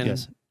Washington.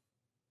 Yes.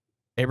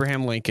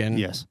 Abraham Lincoln.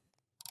 Yes.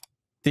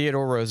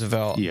 Theodore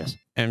Roosevelt. Yes.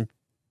 And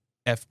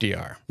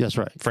FDR. That's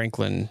right.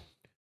 Franklin.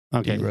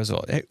 Okay. D.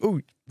 Roosevelt. Hey,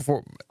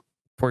 before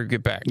you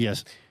get back.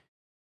 Yes.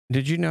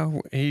 Did you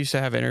know he used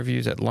to have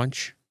interviews at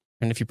lunch,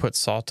 and if you put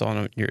salt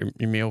on your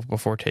meal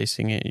before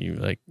tasting it,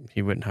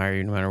 he wouldn't hire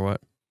you no matter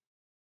what.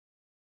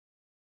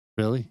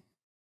 Really?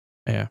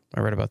 Yeah,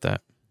 I read about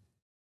that.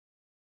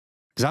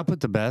 Because I put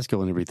Tabasco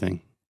and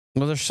everything.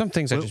 Well, there's some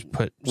things I just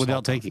put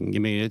without taking. I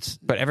mean, it's.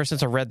 But ever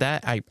since I read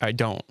that, I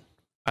don't.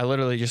 I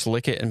literally just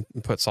lick it and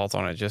put salt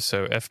on it, just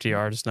so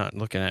FDR is not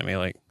looking at me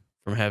like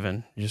from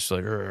heaven, just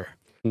like.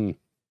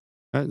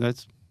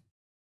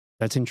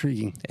 That's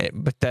intriguing.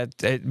 But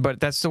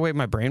that's the way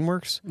my brain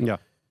works. Yeah.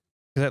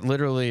 That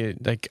literally,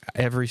 like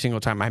every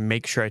single time, I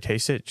make sure I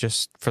taste it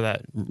just for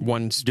that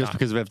one. Just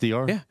because of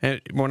FDR. Yeah.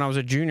 And when I was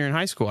a junior in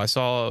high school, I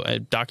saw a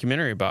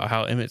documentary about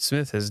how Emmitt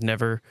Smith has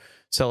never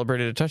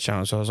celebrated a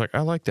touchdown. So I was like,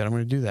 I like that. I'm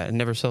going to do that, and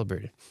never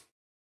celebrated.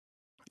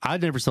 I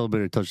never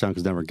celebrated a touchdown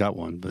because I never got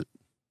one. But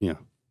yeah.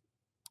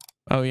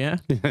 Oh yeah.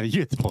 You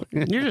get the point.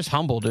 You're just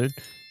humble, dude.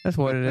 That's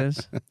what it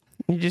is.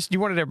 You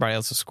wanted everybody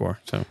else to score.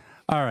 So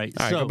all right.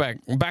 Go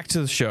back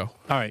to the show.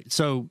 All right.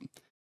 So,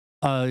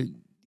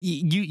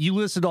 you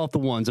listed off the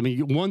ones. I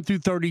mean, 1 through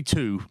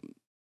 32.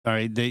 All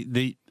right.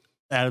 They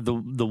out of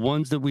the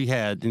ones that we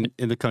had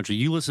in the country,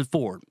 you listed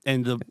 4,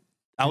 and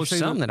I was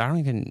saying some that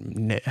I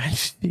didn't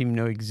even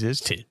know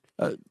existed.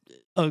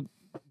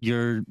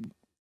 You're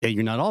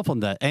not off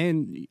on that,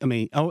 and I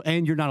mean,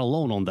 and you're not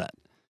alone on that.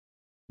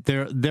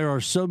 There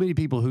are so many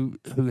people who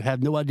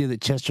have no idea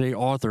that Chester A.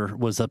 Arthur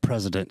was a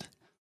president,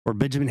 or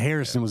Benjamin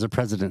Harrison was a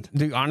president.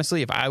 Dude,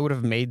 honestly, if I would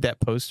have made that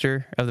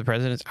poster of the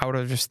presidents, I would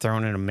have just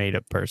thrown in a made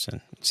up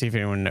person. See if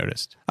anyone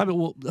noticed. I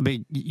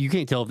mean, you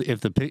can't tell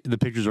if the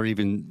pictures are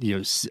even.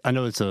 I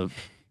know it's a.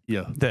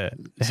 Yeah, the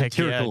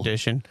satirical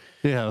edition.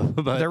 Yeah,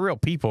 but they're real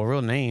people,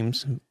 real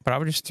names. But I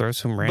would just throw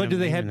some random.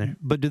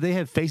 But do they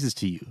have faces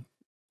to you?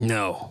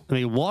 No. I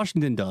mean,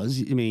 Washington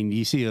does. I mean,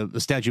 you see a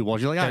statue of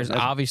Washington. Like, there's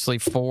obviously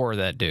 4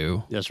 that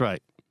do. That's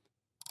right.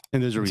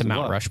 And there's a reason it's a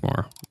Mount why.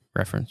 Rushmore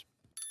reference.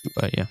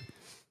 But yeah,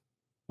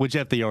 which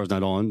FDR is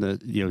not on.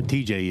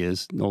 TJ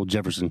is. Old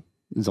Jefferson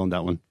is on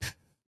that one.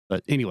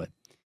 But anyway,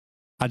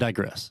 I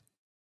digress.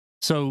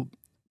 So.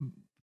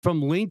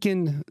 From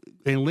Lincoln,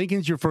 and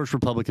Lincoln's your first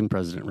Republican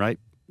president, right?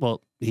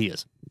 Well, he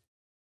is.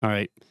 All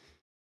right.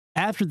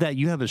 After that,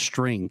 you have a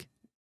string,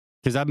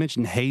 because I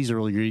mentioned Hayes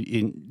earlier,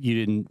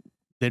 and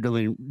that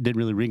didn't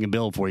really ring a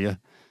bell for you.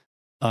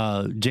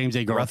 James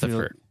A. Garfield.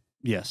 Rutherford.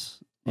 Yes.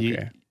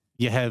 Okay.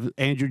 You have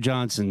Andrew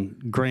Johnson,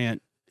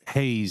 Grant,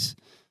 Hayes,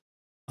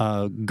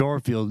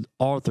 Garfield,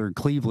 Arthur,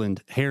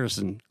 Cleveland,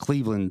 Harrison,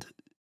 Cleveland,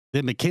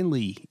 then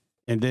McKinley,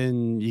 and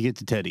then you get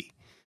to Teddy.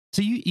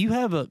 So you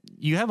have a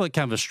kind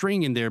of a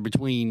string in there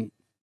before you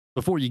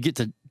get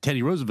to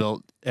Teddy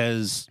Roosevelt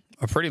as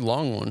a pretty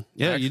long one.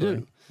 Yeah, actually. you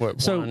do.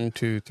 What? So, 1,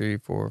 2, 3,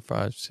 4,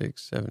 5,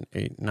 6, 7,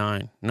 8,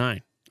 9.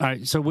 9. All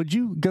right. So would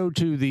you go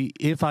to the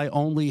 "If I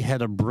Only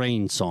Had a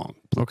Brain" song?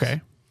 Please?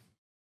 Okay.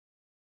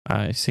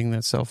 I sing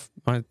that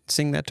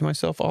to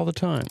myself all the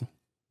time.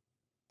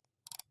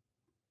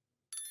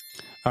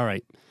 All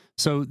right.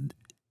 So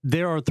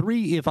there are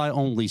 3 "If I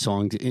Only"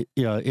 songs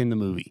in the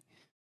movie,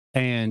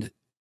 and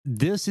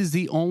this is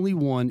the only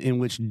one in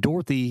which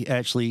Dorothy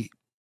actually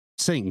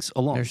sings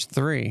along. There's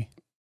 3.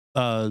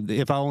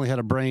 If I only had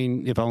a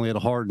brain, if I only had a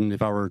heart, and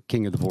if I were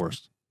king of the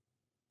forest.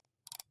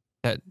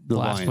 That the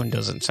last lion. one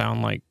doesn't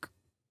sound like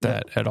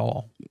that at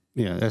all.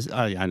 Yeah,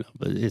 I know,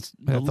 but it's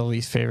That's the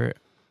least favorite.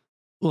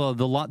 Well,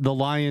 the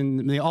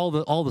lion, all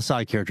the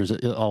side characters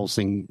all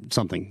sing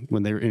something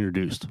when they're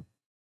introduced.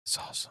 It's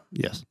awesome.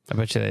 Yes, I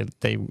bet you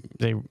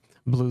they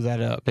blew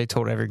that up. They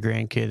told every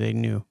grandkid they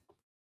knew.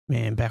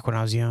 Man, back when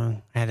I was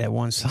young, I had that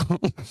one song.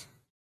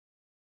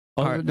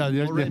 All right. No,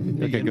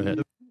 okay, go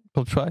ahead.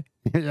 We'll try.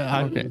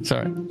 Okay,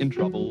 sorry. In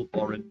trouble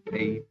or in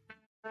pain.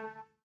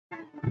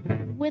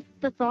 With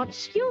the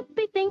thoughts you'd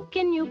be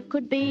thinking you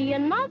could be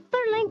another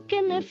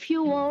Lincoln if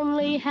you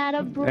only had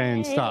a brain.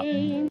 And stop.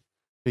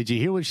 Did you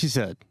hear what she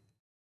said?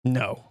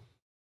 No.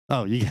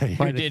 Oh, you got to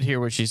hear I did hear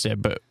what she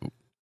said, but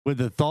with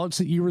the thoughts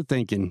that you were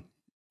thinking,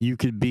 you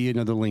could be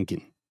another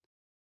Lincoln.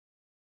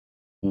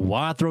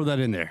 Why throw that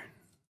in there?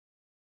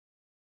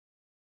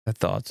 the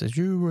thoughts that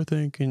you were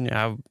thinking.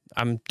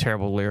 I'm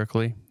terrible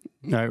lyrically.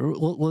 All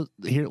right,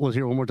 let's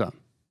hear it one more time.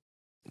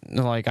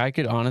 Like, I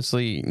could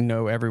honestly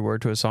know every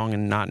word to a song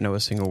and not know a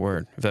single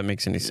word, if that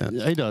makes any sense.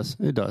 It does.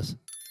 It does.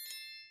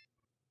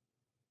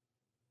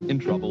 In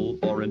trouble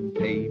or in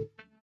pain.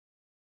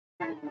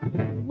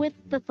 With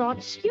the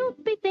thoughts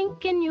you'd be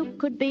thinking you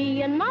could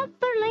be another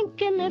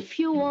Lincoln if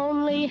you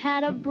only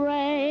had a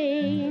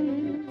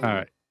brain. All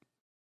right.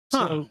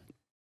 So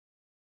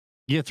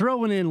you're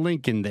throwing in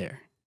Lincoln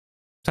there.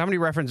 So how many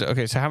references?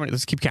 Okay, so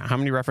let's keep count. How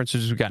many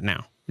references we got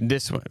now?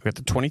 This one, we got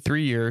the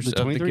 23 years The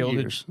 23 of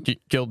the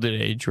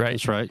Gilded Age, right?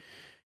 That's right.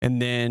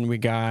 And then we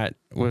got,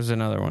 what was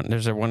another one?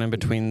 There's a one in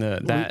between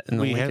that and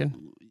the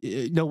Lincoln.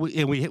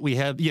 We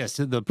have yes,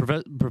 the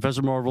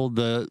Professor Marvel,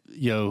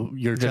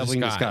 you're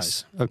traveling in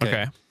disguise.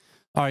 Okay.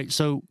 All right.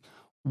 So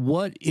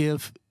what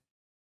if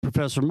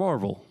Professor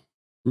Marvel?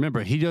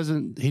 Remember, he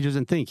doesn't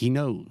think, he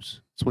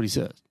knows. That's what he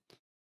says.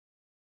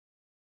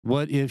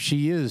 What if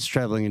she is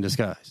traveling in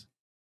disguise?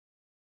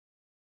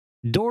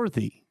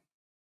 Dorothy,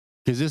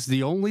 because this is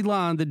the only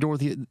line that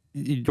Dorothy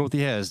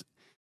has.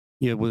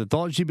 With the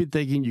thoughts you've been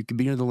thinking, you could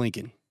be another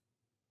Lincoln.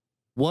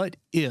 What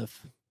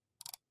if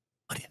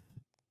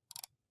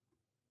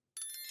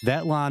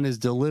that line is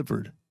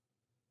delivered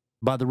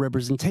by the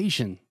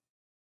representation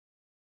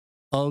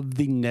of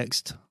the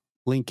next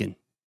Lincoln?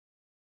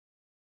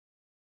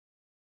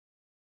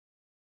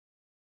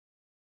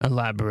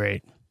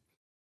 Elaborate.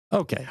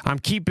 Okay. I'm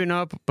keeping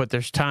up, but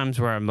there's times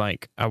where I'm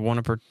like, I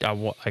want to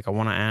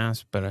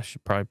ask, but I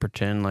should probably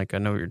pretend like I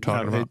know what you're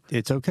talking about.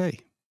 It's okay.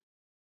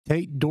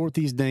 Take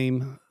Dorothy's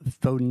name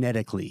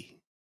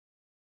phonetically.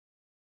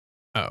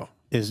 Oh.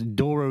 Is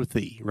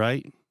Dorothy,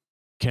 right?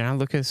 Can I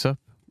look this up?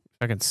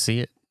 I can see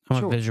it. I'm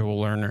Sure. a visual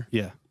learner.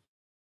 Yeah.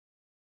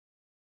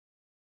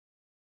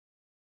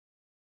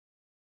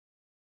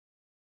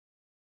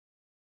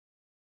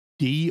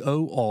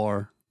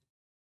 Dorothee.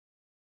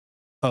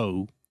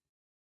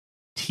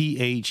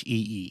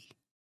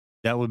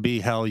 That would be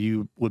how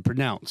you would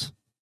pronounce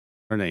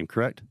her name,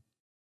 correct?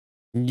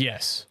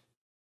 Yes.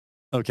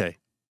 Okay.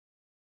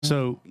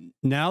 So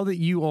now that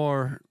you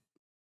are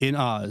in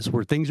Oz,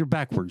 where things are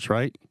backwards,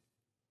 right?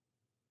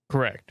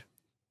 Correct.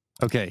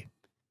 Okay.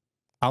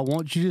 I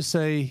want you to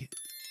say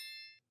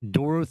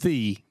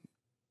Dorothy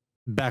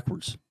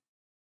backwards.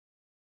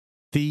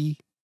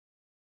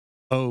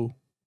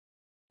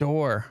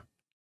 Door.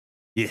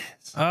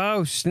 Yes.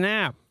 Oh,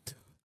 snap.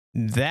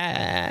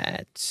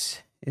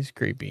 That is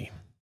creepy.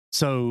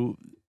 So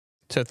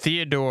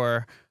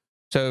Theodore.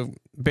 So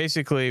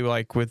basically,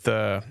 like with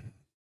the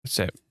what's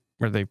that?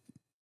 Where they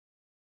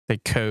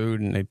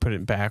code and they put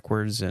it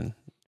backwards, and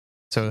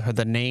so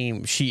the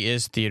name, she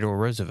is Theodore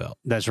Roosevelt.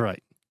 that's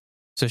right.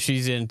 So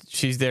she's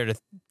there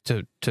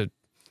to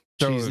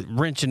throw a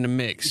wrench in the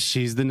mix,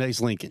 She's the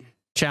next Lincoln.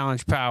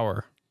 challenge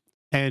power.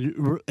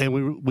 And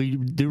we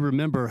do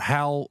remember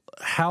how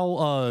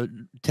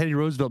Teddy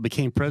Roosevelt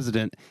became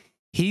president.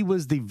 He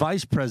was the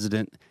vice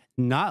president,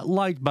 not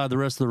liked by the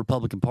rest of the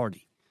Republican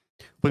Party.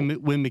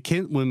 When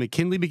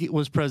McKinley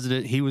was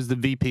president, he was the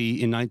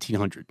VP in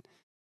 1900.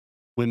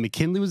 When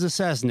McKinley was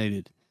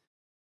assassinated,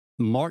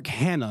 Mark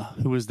Hanna,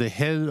 who was the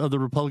head of the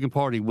Republican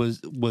Party, was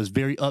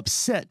very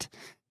upset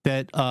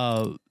that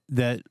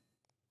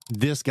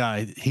this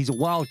guy, he's a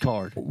wild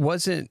card.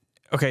 Wasn't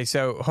okay.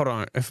 So hold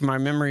on, if my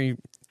memory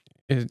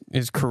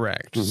is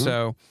correct. Mhm.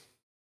 So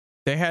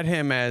they had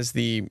him as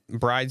the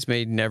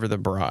bridesmaid, never the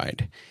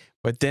bride.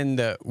 But then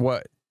the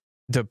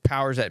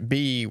powers that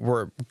be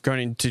were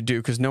going to do,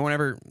 because no one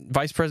cares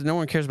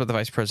about the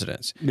vice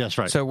presidents. That's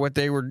right. So what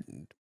they were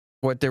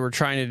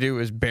trying to do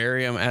is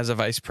bury him as a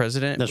vice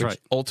president. That's which right.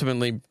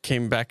 Ultimately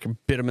came back and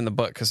bit him in the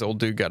butt because the old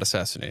dude got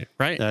assassinated.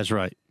 Right. That's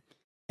right.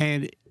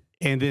 And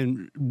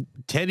then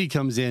Teddy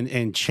comes in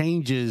and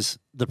changes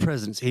the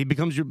presidency. He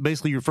becomes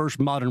basically your first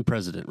modern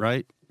president,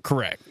 right?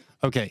 Correct.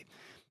 Okay.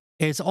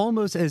 It's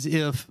almost as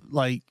if,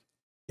 like,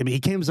 I mean,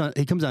 he comes out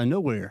of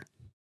nowhere.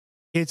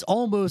 It's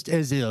almost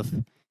as if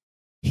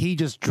he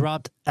just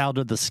dropped out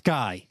of the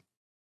sky.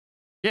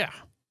 Yeah.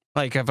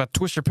 Like if a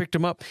twister picked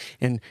him up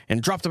and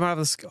dropped him out of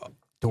the sky.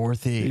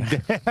 Dorothy.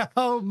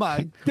 Oh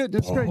my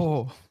goodness gracious.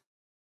 Oh.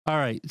 All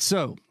right.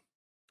 So,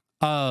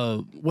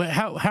 how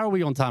are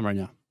we on time right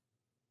now?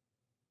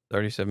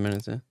 37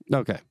 minutes in.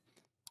 Okay.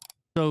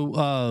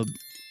 So,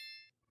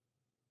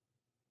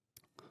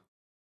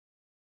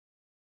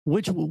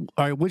 which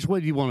way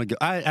do you want to go?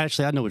 I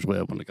know which way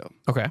I want to go.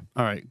 Okay.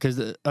 All right,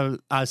 because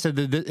I said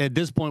that at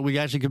this point we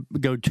actually could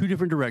go two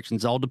different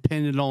directions, all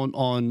depending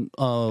on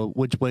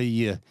which way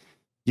you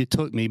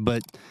took me.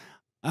 But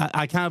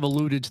I kind of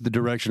alluded to the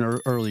direction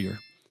earlier.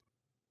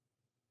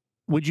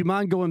 Would you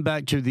mind going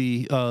back to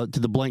the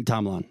blank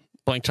timeline?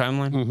 Blank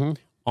timeline? Mm-hmm.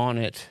 On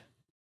it,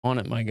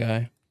 my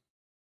guy.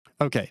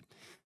 Okay,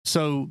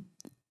 so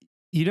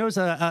you notice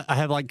I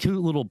have like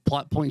two little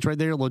plot points right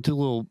there, two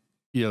little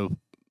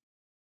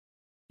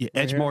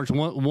edge marks.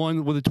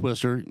 One with a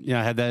twister.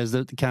 I had that as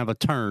the kind of a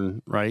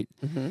turn, right?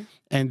 Mm-hmm.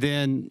 And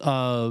then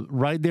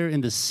right there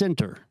in the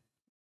center,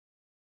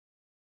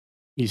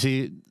 you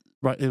see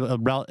right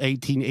about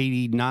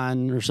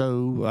 1889 or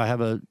so. I have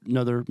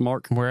another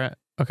mark. We're at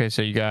okay.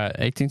 So you got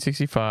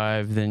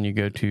 1865, then you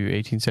go to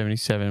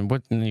 1877. And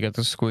then you got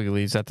the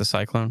squiggly. Is that the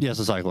Cyclone? Yes,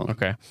 a cyclone.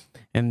 Okay.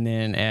 And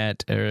then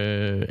at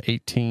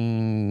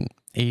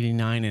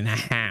 1889 and a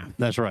half.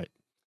 That's right.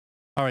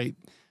 All right,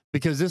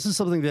 because this is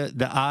something that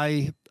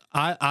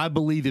I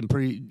believe in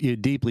pretty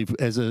deeply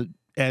as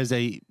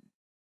a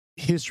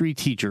history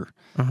teacher.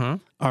 Uh-huh.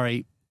 All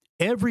right,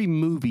 every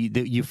movie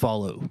that you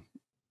follow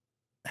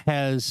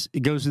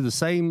it goes through the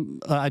same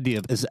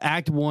idea as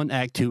Act 1,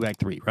 Act 2,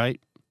 Act 3,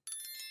 right?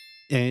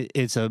 And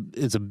it's a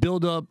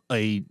build up,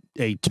 a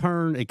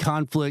turn, a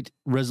conflict,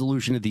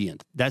 resolution at the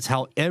end. That's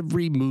how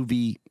every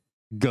movie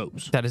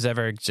goes. That has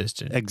ever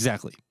existed.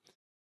 Exactly.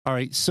 All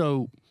right,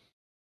 so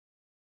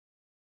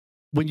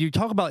when you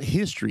talk about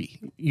history,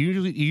 you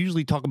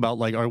usually talk about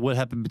like, or what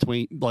happened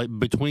between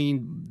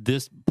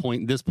this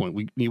point and this point.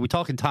 We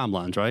talk in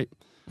timelines, right?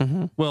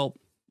 Mm-hmm. Well,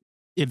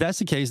 if that's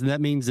the case, then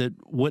that means that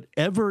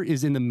whatever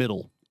is in the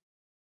middle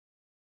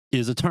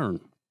is a turn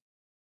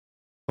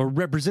or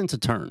represents a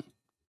turn.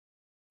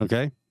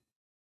 Okay?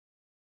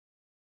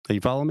 Are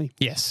you following me?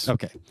 Yes.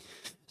 Okay.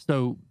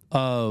 So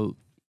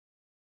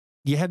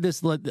you have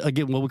this,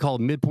 again, what we call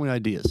midpoint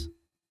ideas,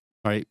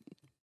 right?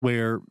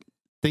 Where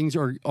things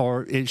are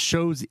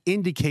it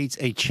indicates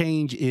a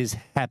change is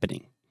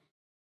happening.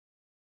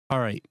 All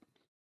right.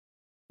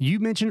 You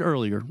mentioned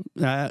earlier,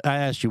 I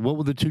asked you, what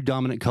were the two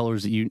dominant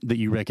colors that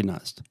you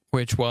recognized?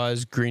 Which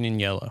was green and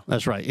yellow.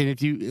 That's right. And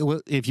if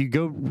you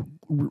go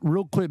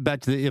real quick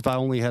back to the "If I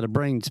Only Had a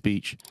Brain"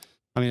 speech,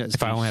 I mean,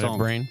 If I only had a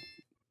brain.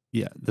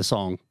 yeah, the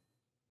song.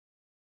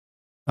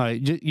 All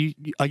right, you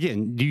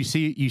again. Do you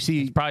see?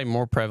 It's probably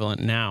more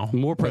prevalent now.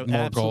 More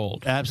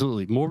gold.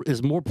 Absolutely,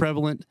 more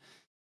prevalent.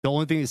 The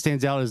only thing that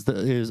stands out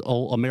is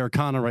old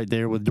Americana right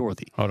there with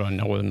Dorothy. Hold on,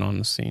 no one on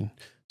the scene.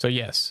 So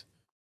yes.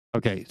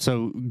 Okay,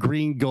 so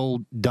green,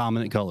 gold,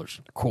 dominant colors.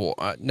 Cool.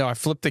 No, I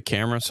flipped the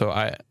camera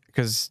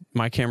because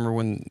my camera,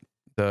 when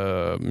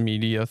the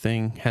media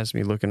thing has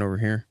me looking over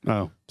here.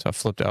 Oh, so I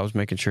flipped it. I was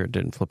making sure it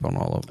didn't flip on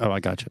all of them. Oh, I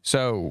got you.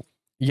 So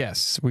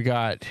yes, we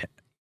got.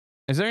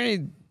 Is there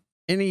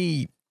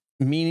any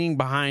meaning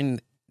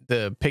behind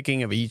the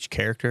picking of each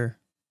character?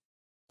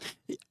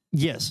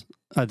 Yes,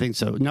 I think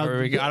so. Now,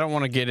 I don't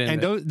want to get in.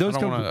 And those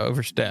I don't want to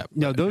overstep.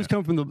 No, those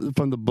come from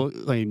the book.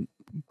 I mean,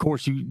 of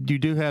course, you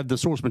do have the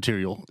source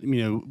material.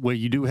 You know, where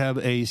you do have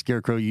a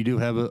scarecrow, you do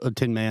have a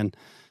Tin Man,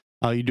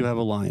 you do have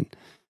a lion,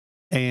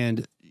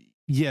 and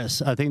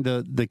yes, I think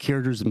the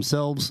characters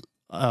themselves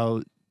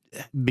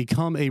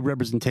become a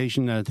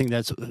representation. And I think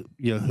that's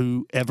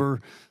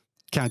whoever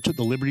kind of took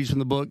the liberties from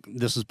the book.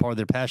 This is part of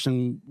their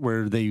passion,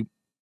 where they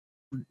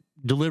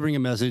delivering a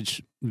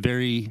message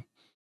very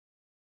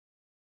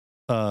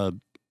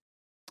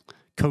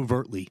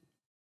covertly,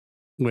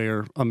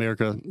 where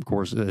America, of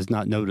course, has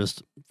not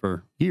noticed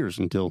for years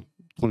until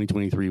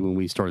 2023 when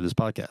we started this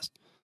podcast.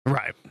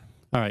 Right.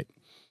 All right.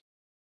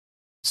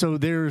 So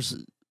there's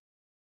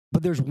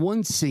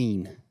one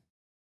scene.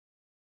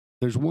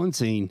 There's one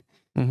scene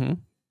in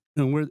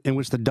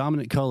which the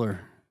dominant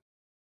color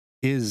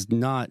is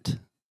not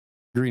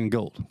green and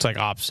gold. It's like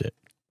opposite,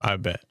 I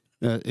bet.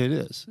 It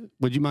is.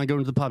 Would you mind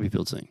going to the poppy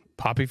field scene?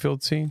 Poppy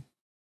field scene?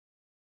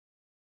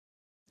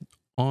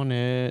 On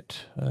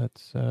it.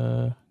 That's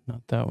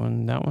not that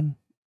one. That one?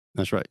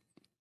 That's right.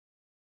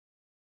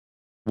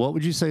 What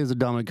would you say is the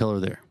dominant color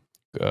there?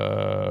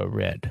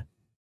 Red.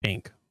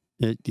 Pink.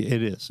 It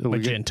is.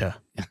 Magenta.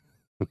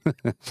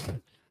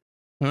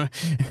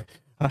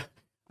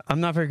 I'm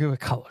not very good with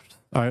colors.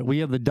 All right, we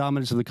have the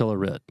dominance of the color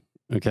red.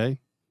 Okay.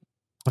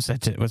 What's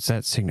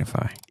that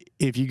signify?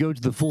 If you go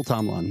to the full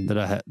timeline that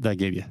I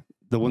gave you,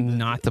 the one,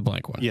 not the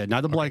blank one. Yeah,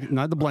 not the blank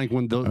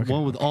one. The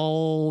one with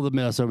all the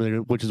mess over there,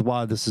 which is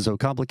why this is so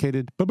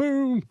complicated.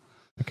 Ba-boom.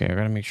 Okay, I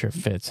gotta make sure it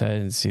fits. I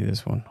didn't see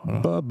this one.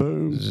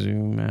 Ba-boom.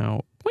 Zoom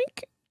out.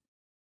 Wink.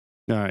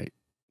 All right.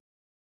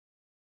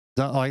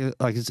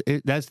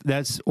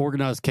 That's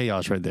organized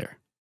chaos right there.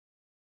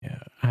 Yeah,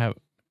 I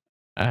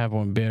have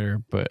one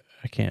better, but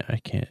I can't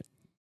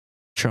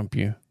trump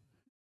you.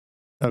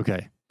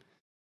 Okay.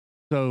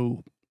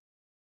 So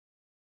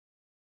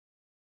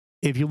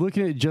if you're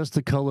looking at just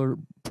the color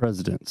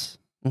presidents,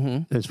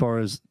 as far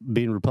as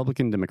being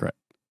Republican, Democrat,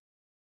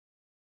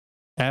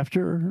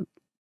 after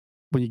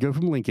when you go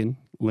from Lincoln,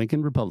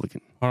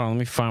 Republican. Hold on, let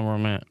me find where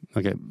I'm at.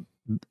 Okay.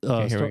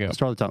 Here we go.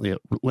 Start at the top. Yeah,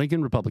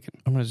 Lincoln, Republican.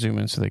 I'm going to zoom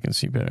in so they can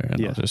see better,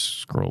 and I'll just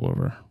scroll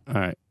over. All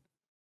right.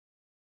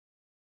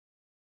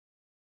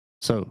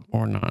 So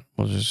or not,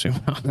 we'll just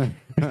zoom out.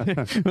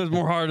 It was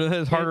more hard.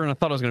 It's harder than I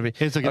thought it was going to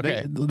be. It's okay.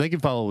 Okay. They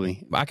can follow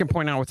me. I can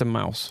point out with the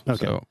mouse.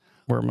 Okay. So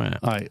where am I at?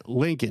 All right.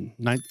 Lincoln,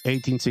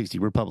 1860,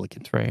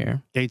 Republican. It's right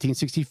here.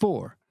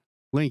 1864,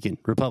 Lincoln,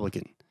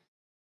 Republican.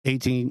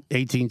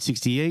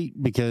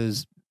 1868,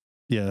 because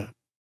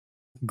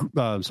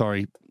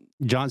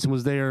Johnson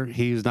was there.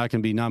 He's not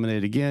going to be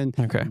nominated again.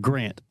 Okay.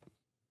 Grant.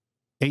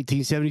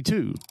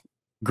 1872,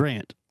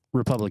 Grant,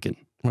 Republican.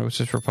 What was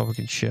this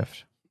Republican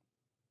shift?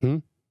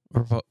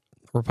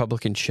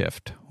 Republican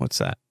shift. What's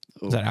that?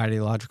 Is that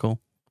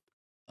ideological?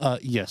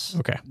 Yes.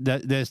 Okay.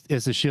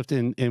 That's a shift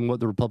in what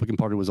the Republican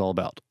Party was all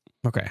about.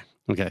 Okay.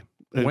 Okay.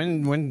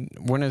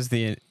 When is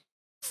the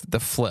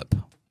flip?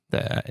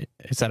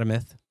 Is that a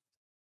myth?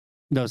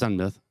 No, it's not a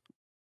myth.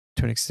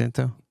 To an extent,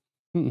 though.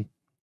 Mm-mm.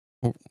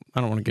 Well,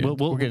 I don't want to get.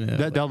 We'll get into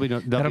that.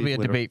 That'll be a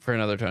debate for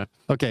another time.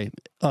 Okay.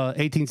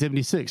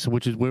 1876,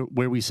 which is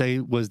where we say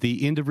was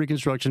the end of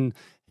Reconstruction.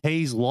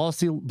 Hayes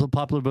lost the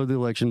popular vote of the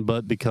election,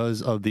 but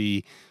because of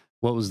the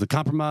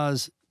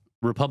compromise,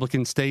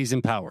 Republican stays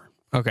in power.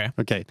 Okay.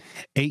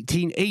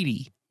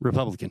 1880,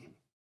 Republican.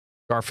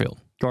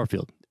 Garfield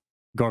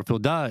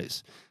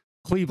dies.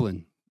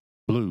 Cleveland,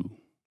 blue.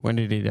 When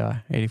did he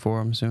die? 84,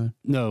 I'm assuming.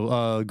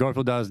 No,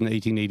 Garfield dies in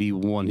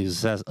 1881.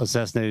 He's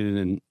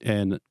assassinated,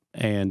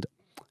 and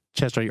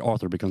Chester A.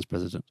 Arthur becomes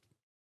president.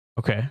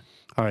 Okay.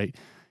 All right.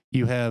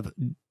 You have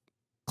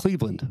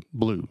Cleveland,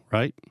 blue,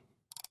 right?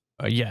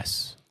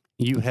 Yes.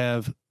 You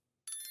have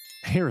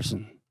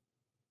Harrison,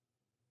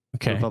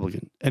 okay,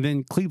 Republican, and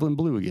then Cleveland,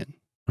 blue again.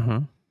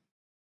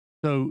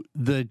 So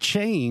the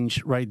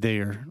change right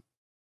there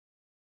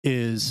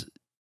is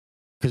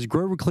because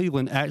Grover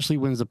Cleveland actually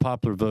wins the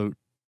popular vote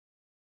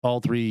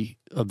all three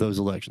of those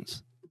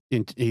elections,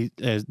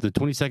 as the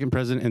 22nd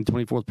president and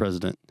 24th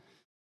president.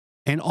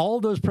 And all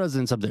of those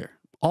presidents up there,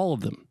 all of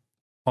them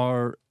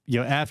are,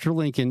 after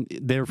Lincoln,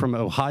 they're from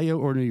Ohio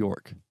or New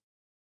York,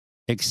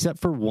 except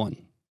for one.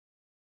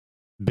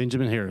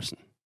 Benjamin Harrison,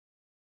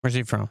 Where's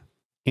he from?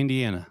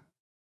 Indiana.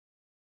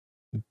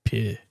 I'm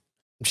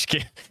just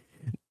kidding.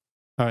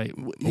 All right.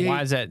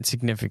 Why is that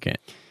significant?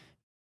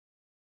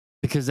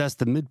 Because that's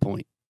the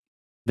midpoint.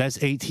 That's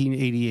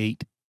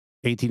 1888,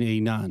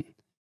 1889.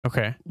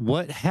 Okay.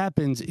 What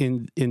happens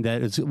in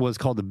that is what's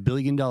called the $1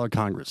 billion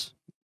Congress.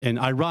 And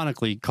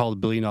ironically called the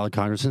 $1 billion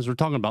Congress since we're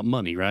talking about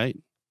money, right?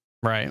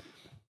 Right.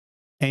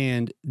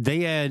 And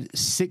they add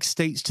 6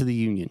 states to the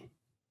Union.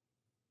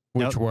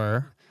 Which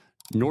were?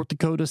 North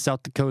Dakota,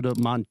 South Dakota,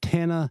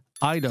 Montana,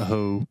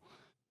 Idaho,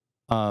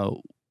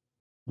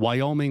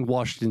 Wyoming,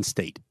 Washington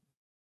State.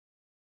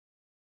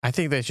 I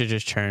think they should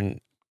just turn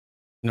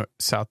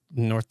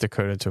North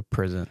Dakota to a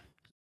prison.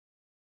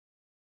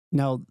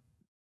 Now,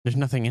 there's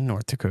nothing in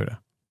North Dakota.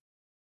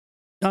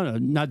 No,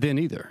 not then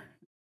either.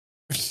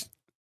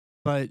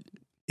 But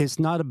it's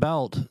not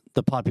about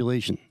the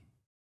population.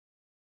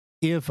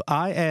 If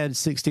I add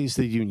 6 states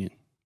to the Union,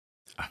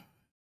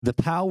 the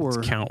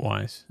power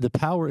count-wise, the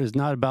power is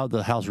not about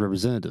the House of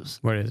Representatives.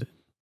 What is it?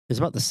 It's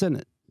about the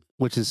Senate,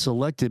 which is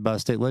selected by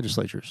state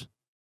legislatures.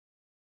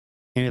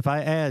 And if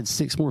I add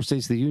 6 more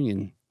states to the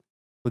Union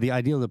with the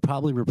idea of the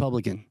probably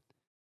Republican,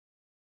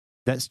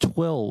 that's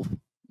 12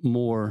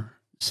 more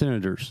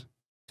senators.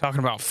 Talking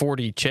about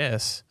 40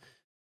 chess.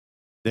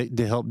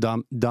 They help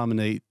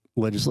dominate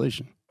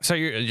legislation. So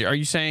are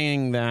you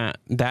saying that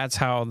that's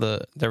how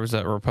there was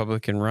that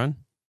Republican run?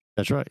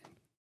 That's right.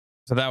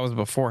 So that was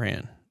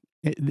beforehand.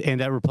 And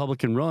that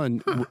Republican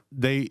run,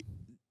 I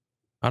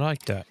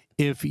like that.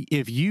 If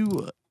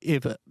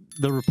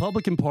the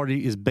Republican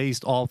Party is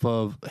based off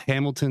of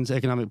Hamilton's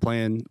economic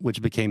plan,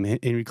 which became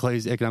Henry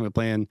Clay's economic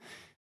plan,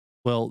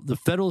 well, the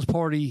Federalist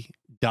Party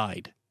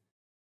died.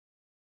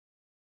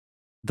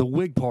 The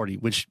Whig Party,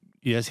 which,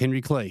 yes, Henry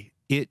Clay,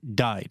 it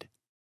died.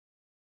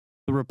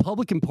 The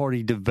Republican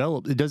Party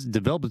developed. It doesn't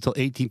develop until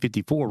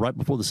 1854, right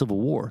before the Civil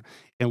War,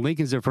 and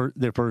Lincoln's their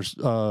first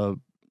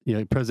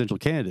presidential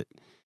candidate.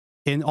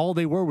 And all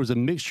they were was a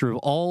mixture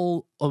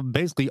of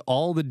basically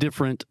all the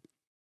different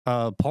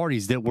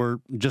parties that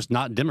were just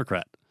not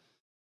Democrat.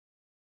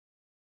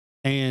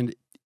 And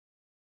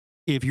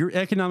if your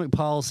economic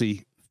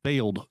policy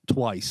failed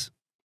twice,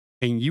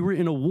 and you were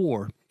in a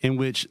war in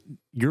which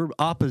your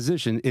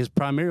opposition is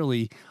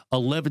primarily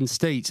 11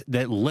 states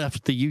that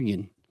left the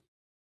Union,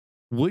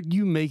 would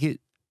you make it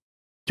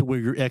to where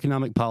your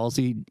economic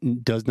policy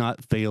does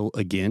not fail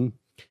again?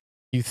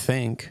 You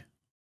think.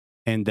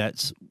 And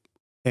that's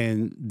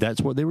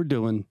what they were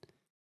doing,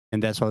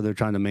 and that's why they're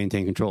trying to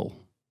maintain control.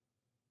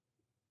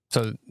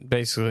 So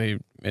basically,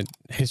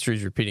 history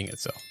is repeating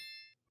itself.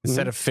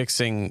 Instead of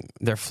fixing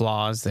their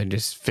flaws, they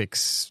just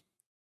fix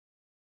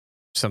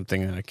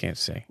something that I can't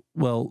say.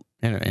 Well,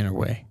 in a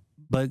way.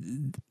 But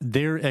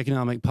their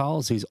economic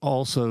policies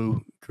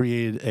also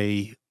created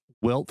a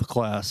wealth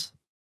class,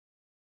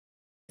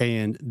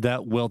 and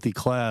that wealthy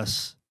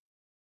class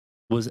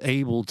was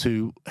able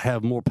to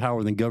have more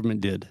power than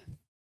government did.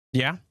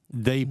 Yeah.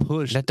 They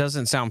pushed. That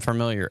doesn't sound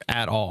familiar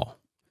at all.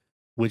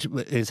 Which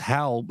is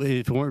how,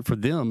 if it weren't for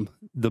them,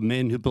 the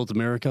men who built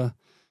America.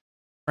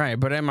 Right,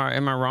 but am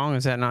I wrong?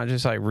 Is that not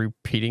just like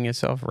repeating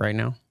itself right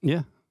now?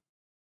 Yeah.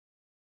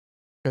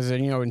 Because,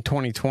 in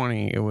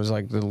 2020, it was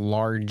like the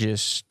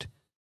largest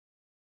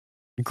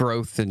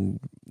growth in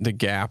the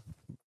gap.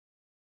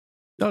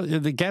 No,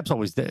 the gap's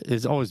always there.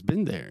 It's always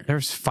been there.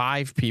 There's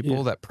 5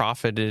 people that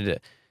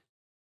profited.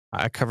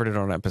 I covered it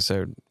on an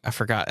episode. I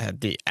forgot had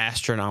the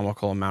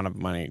astronomical amount of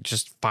money.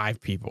 Just 5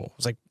 people. It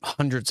was like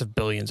hundreds of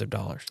billions of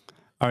dollars.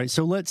 All right,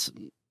 so let's.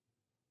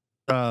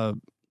 All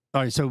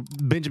right, so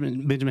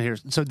Benjamin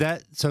Harrison.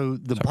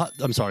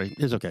 I'm sorry,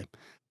 it's okay.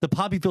 The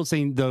poppy field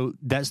scene, though,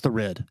 that's the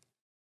red,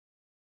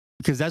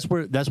 because that's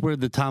where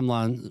the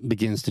timeline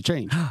begins to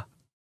change.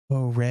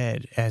 Oh,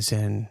 red, as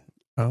in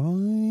I'm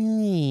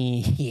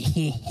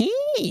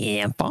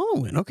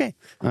following. Okay,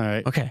 all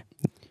right, okay.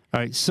 All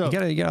right, so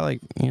you gotta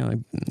like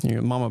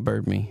mama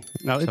bird me.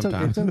 No, it's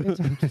okay.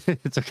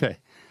 It's okay.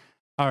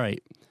 All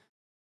right,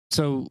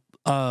 so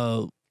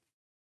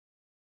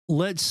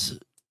let's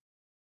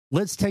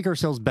take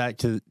ourselves back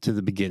to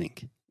the beginning.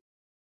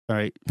 All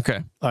right.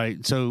 Okay. All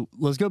right. So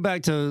let's go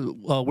back to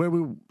where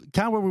we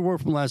were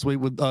from last week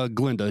with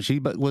Glinda. She's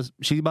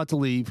about to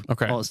leave.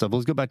 Okay. All that stuff.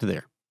 Let's go back to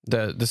there.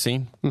 The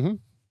scene. Mm-hmm.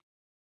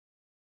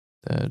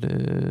 That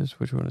is,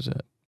 which one is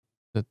that?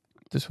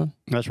 This one?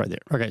 That's right there.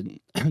 Okay.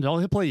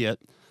 Don't hit play yet.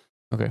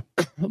 Okay.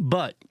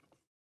 But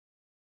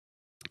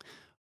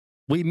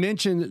we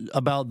mentioned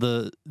about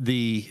the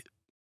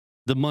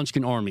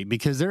Munchkin Army,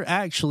 because there's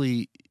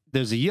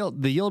the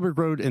Yellow Brick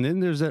Road, and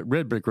then there's that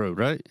Red Brick Road,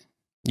 right?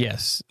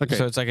 Yes. Okay.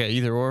 So it's like an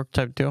either or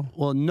type deal.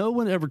 Well, no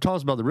one ever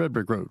talks about the Red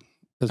Brick Road.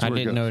 I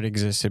didn't know it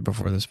existed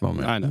before this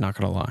moment. I know. I'm not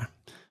gonna lie.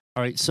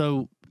 All right.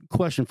 So,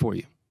 question for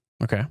you.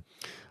 Okay.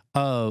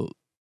 I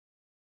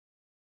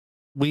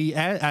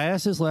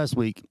asked this last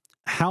week.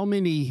 How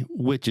many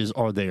witches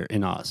are there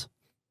in Oz?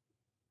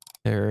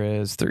 There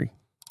is 3.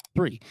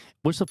 3.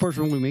 What's the first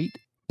one we meet?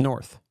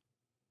 North.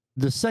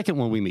 The second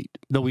one we meet,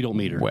 though we don't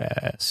meet her.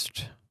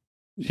 West.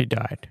 She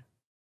died.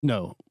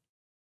 No.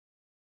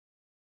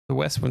 The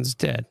west one's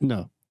dead.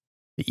 No,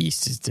 The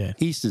east is dead.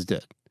 east is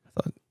dead.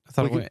 I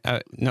thought We it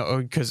went, no,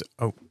 because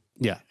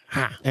Yeah,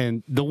 ha,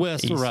 and the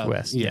west east around.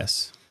 west. Yeah.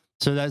 Yes.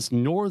 So that's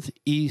north,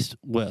 east,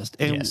 west.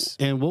 And, Yes.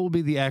 And what would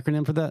be the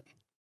acronym for that?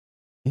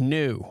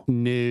 New.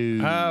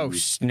 No. Oh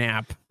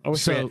snap! I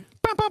wish we So- had-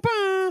 Ba, ba,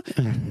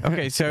 ba.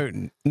 Okay, so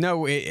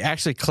no, it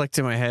actually clicked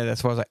in my head.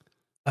 That's why I was like,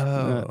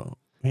 oh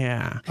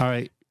yeah, All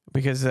right.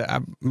 because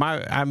I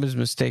was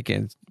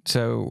mistaken.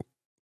 So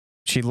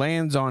she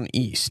lands on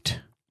east,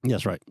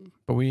 Yes, right.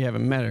 but we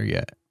haven't met her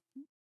yet.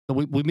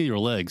 We meet her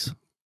legs.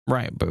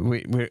 Right, but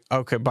we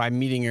okay. By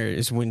meeting her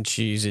is when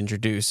she's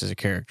introduced as a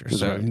character. That's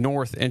So right.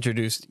 north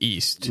introduced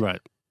east, Right.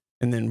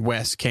 and then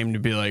west came to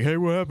be like, hey,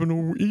 what happened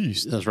over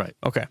east? That's right.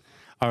 Okay,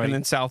 All right. and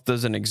then south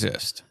doesn't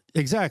exist,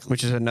 Exactly.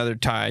 which is another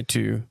tie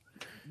to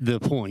The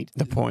point.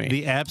 the point.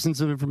 The absence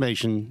of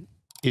information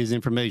is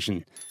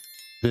information.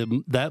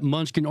 That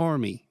Munchkin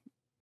army,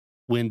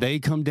 when they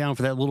come down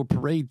for that little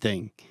parade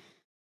thing,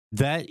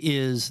 that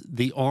is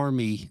the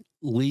army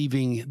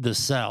leaving the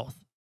South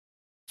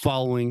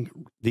following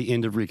the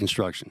end of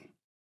Reconstruction.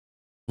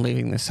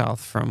 Leaving the South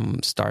from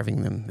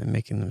starving them and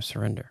making them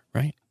surrender,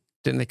 right?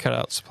 Didn't they cut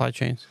out supply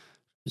chains?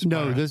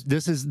 No, Alright.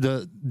 this is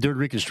during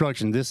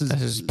Reconstruction. This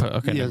is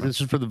Okay. yeah, never this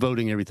is for the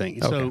voting and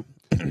everything. Okay.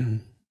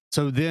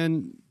 So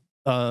then,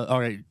 all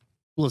right,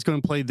 let's go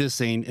and play this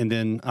scene, and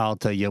then I'll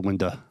tell you when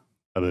to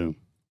boom.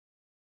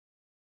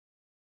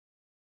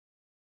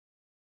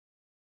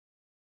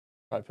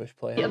 Probably push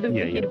play. The other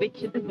Yeah, wicked yeah.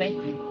 witch of the west.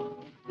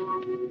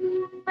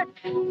 But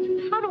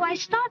how do I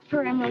start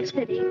for Emerald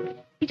City?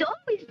 It's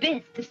always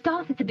best to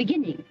start at the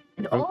beginning,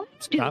 and Oh, all you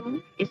stop.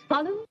 do is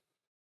follow.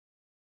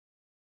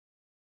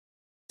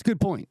 It's a good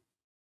point.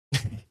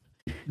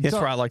 That's So-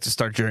 where I like to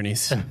start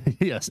journeys.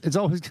 Yes, it's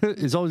always good.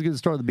 It's always good to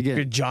start at the beginning.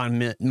 Good John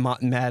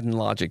Madden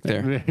logic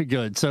there. Very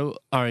good. So,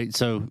 all right,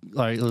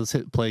 let's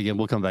hit play again.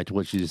 We'll come back to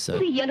what you just said.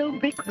 The yellow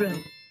brick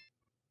road.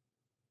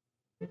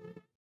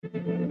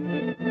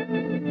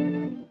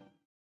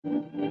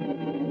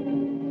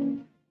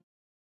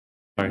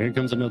 All right, here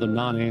comes another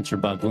non-answer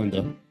by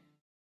Glenda.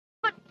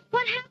 But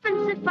what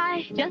happens if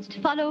I just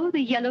follow the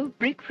yellow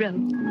brick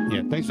road?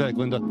 Yeah, thanks for that,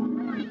 Glenda.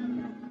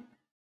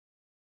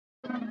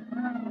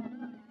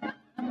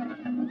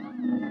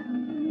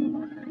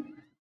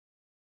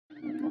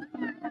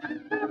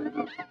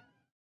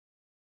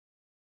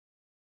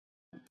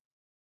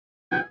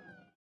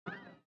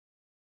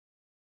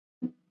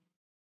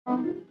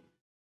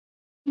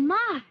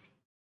 My,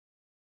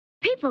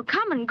 people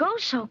come and go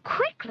so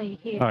quickly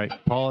here. All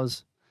right,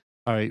 pause.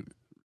 All right,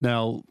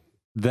 now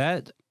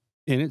that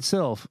in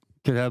itself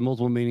could have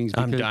multiple meanings.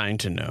 I'm because- dying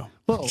to know.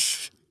 Well,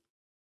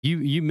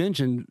 you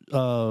mentioned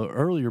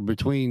earlier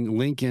between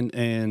Lincoln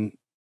and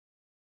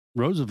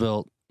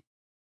Roosevelt,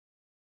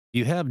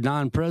 you have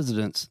 9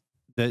 presidents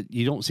that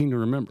you don't seem to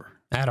remember.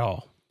 At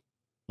all.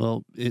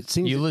 Well, it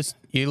seems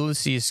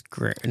Ulysses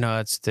Grant. No,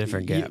 it's a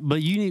different gap.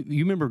 but you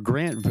remember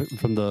Grant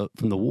from the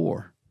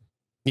war.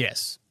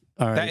 Yes.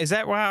 All right, Is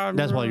that why?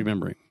 that's why you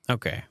remember him.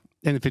 Okay.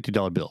 And the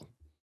 $50 bill.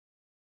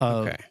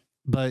 Okay.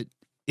 But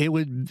it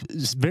would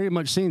very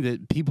much seem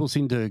that people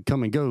seem to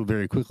come and go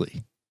very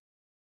quickly.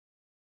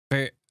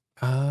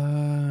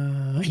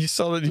 You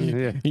saw that.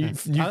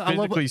 You I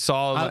love- physically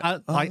saw.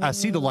 I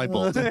see the light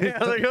bulb. I was like,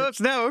 oh,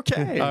 it's now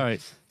okay. All right,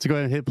 so go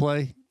ahead and hit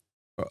play.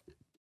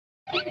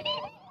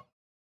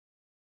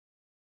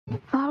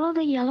 Follow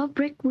the yellow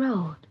brick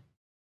road.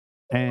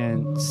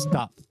 And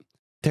stop.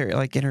 They're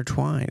like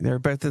intertwined. They're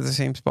both at the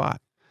same spot.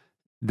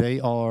 They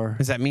are.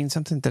 Does that mean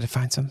something? Did I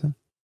find something?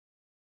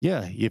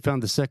 Yeah, you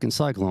found the second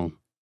cyclone.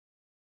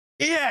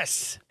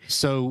 Yes.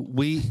 So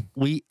we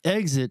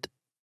exit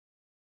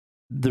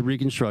the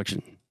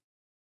Reconstruction.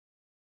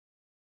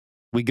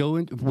 We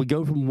go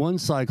from one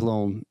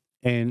cyclone,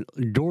 and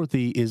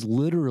Dorothy is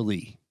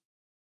literally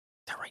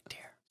They're right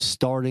there.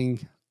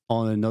 starting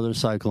on another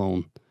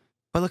cyclone.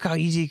 But look how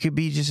easy it could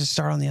be just to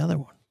start on the other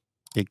one.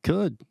 It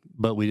could,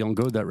 but we don't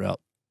go that route.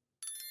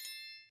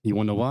 You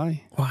want to know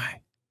why?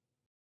 Why?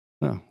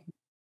 No,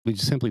 we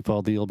just simply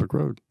follow the Yellow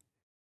Road.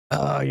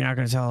 Oh, you're not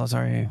going to tell us,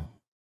 are you?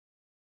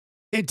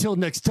 Until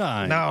next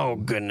time. No,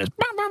 goodness.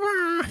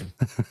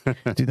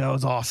 Dude, that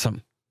was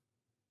awesome.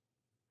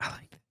 I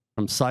like that.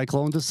 From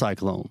cyclone to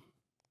cyclone.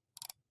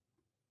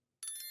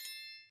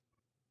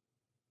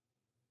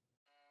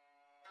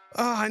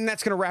 And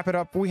that's going to wrap it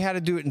up. We had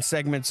to do it in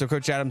segments, so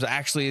Coach Adams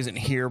actually isn't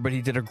here, but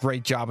he did a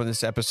great job in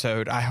this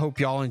episode. I hope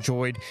y'all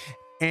enjoyed.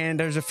 And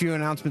there's a few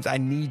announcements I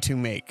need to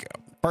make.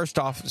 First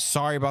off,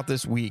 sorry about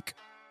this week.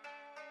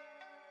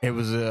 It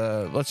was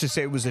let's just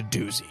say it was a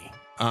doozy.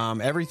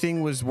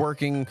 Everything was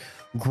working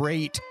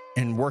great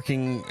and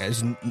working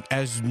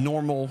as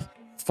normal,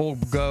 full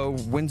go.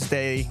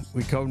 Wednesday,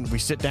 we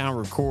sit down,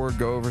 record,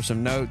 go over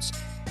some notes,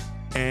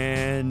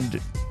 and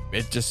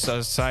it just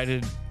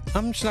decided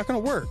I'm just not going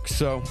to work.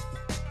 So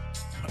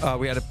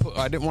we had to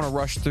I didn't want to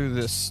rush through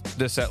this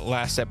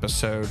last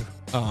episode,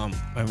 and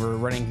we were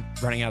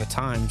running out of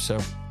time, so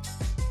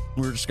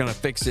we were just going to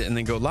fix it and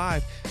then go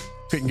live.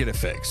 Couldn't get it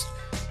fixed.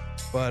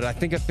 But I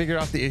think I figured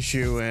out the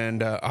issue,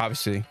 and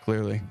obviously,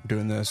 clearly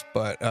doing this.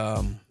 But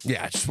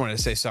yeah, I just wanted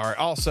to say sorry.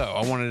 Also,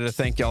 I wanted to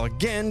thank y'all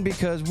again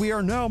because we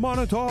are now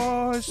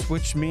monetized,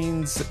 which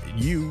means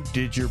you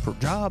did your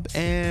job,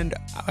 and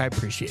I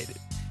appreciate it.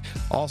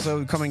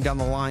 Also, coming down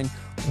the line,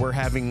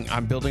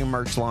 I'm building a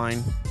merch line.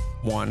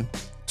 1,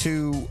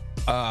 2.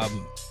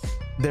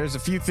 There's a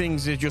few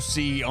things that you'll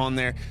see on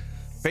there.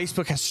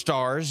 Facebook has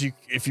stars.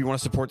 If you want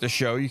to support the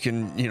show, you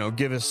can,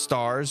 give us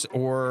stars.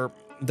 Or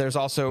there's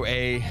also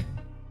a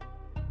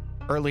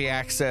early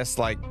access,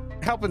 like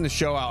helping the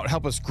show out,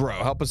 help us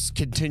grow, help us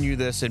continue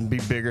this and be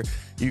bigger.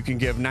 You can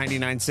give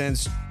 99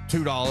 cents,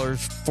 $2,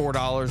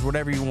 $4,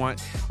 whatever you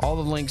want. All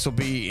the links will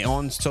be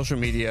on social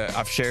media.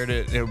 I've shared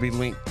it. It'll be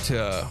pinned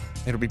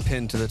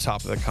to the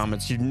top of the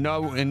comments. In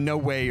no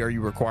way are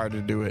you required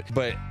to do it,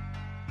 but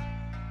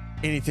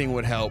anything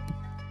would help.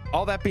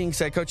 All that being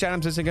said, Coach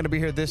Adams isn't going to be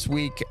here this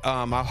week.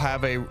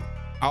 I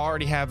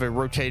already have a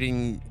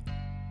rotating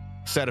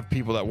set of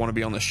people that want to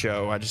be on the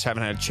show. I just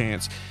haven't had a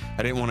chance.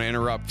 I didn't want to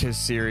interrupt his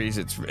series.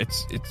 It's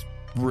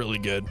really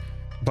good,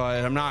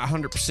 but I'm not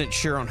 100%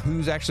 sure on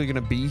who's actually going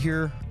to be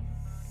here,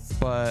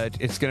 but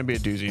it's going to be a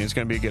doozy. It's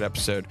going to be a good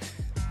episode.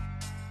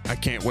 I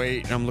can't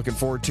wait. I'm looking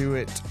forward to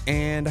it,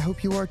 and I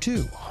hope you are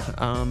too.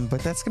 But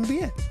that's going to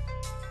be it.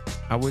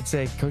 I would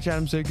say Coach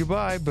Adams said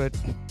goodbye, but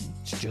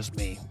it's just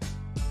me.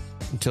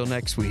 Until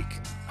next week,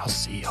 I'll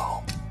see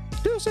y'all.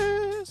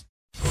 Deuces.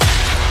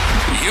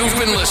 You've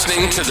been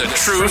listening to the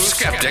True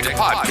Skeptic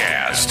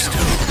Podcast.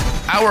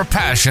 Our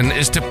passion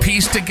is to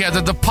piece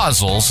together the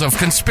puzzles of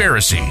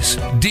conspiracies,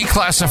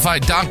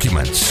 declassified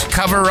documents,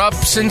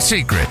 cover-ups, and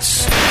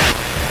secrets.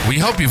 We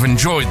hope you've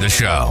enjoyed the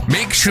show.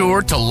 Make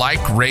sure to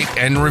like, rate,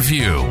 and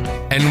review.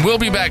 And we'll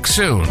be back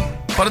soon.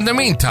 But in the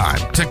meantime,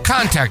 to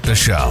contact the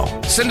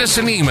show, send us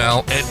an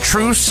email at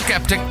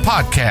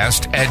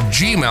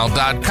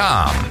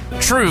trueskepticpodcast@gmail.com.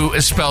 True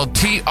is spelled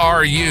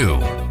T-R-U.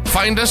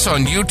 Find us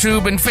on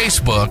YouTube and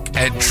Facebook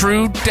at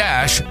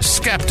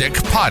True-Skeptic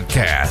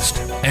Podcast.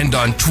 And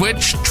on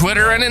Twitch,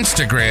 Twitter, and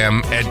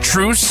Instagram at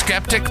True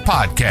Skeptic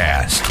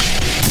Podcast.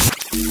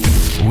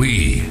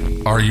 We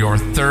are your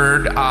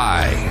third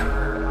eye.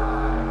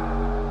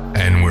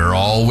 And we're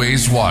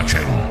always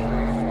watching.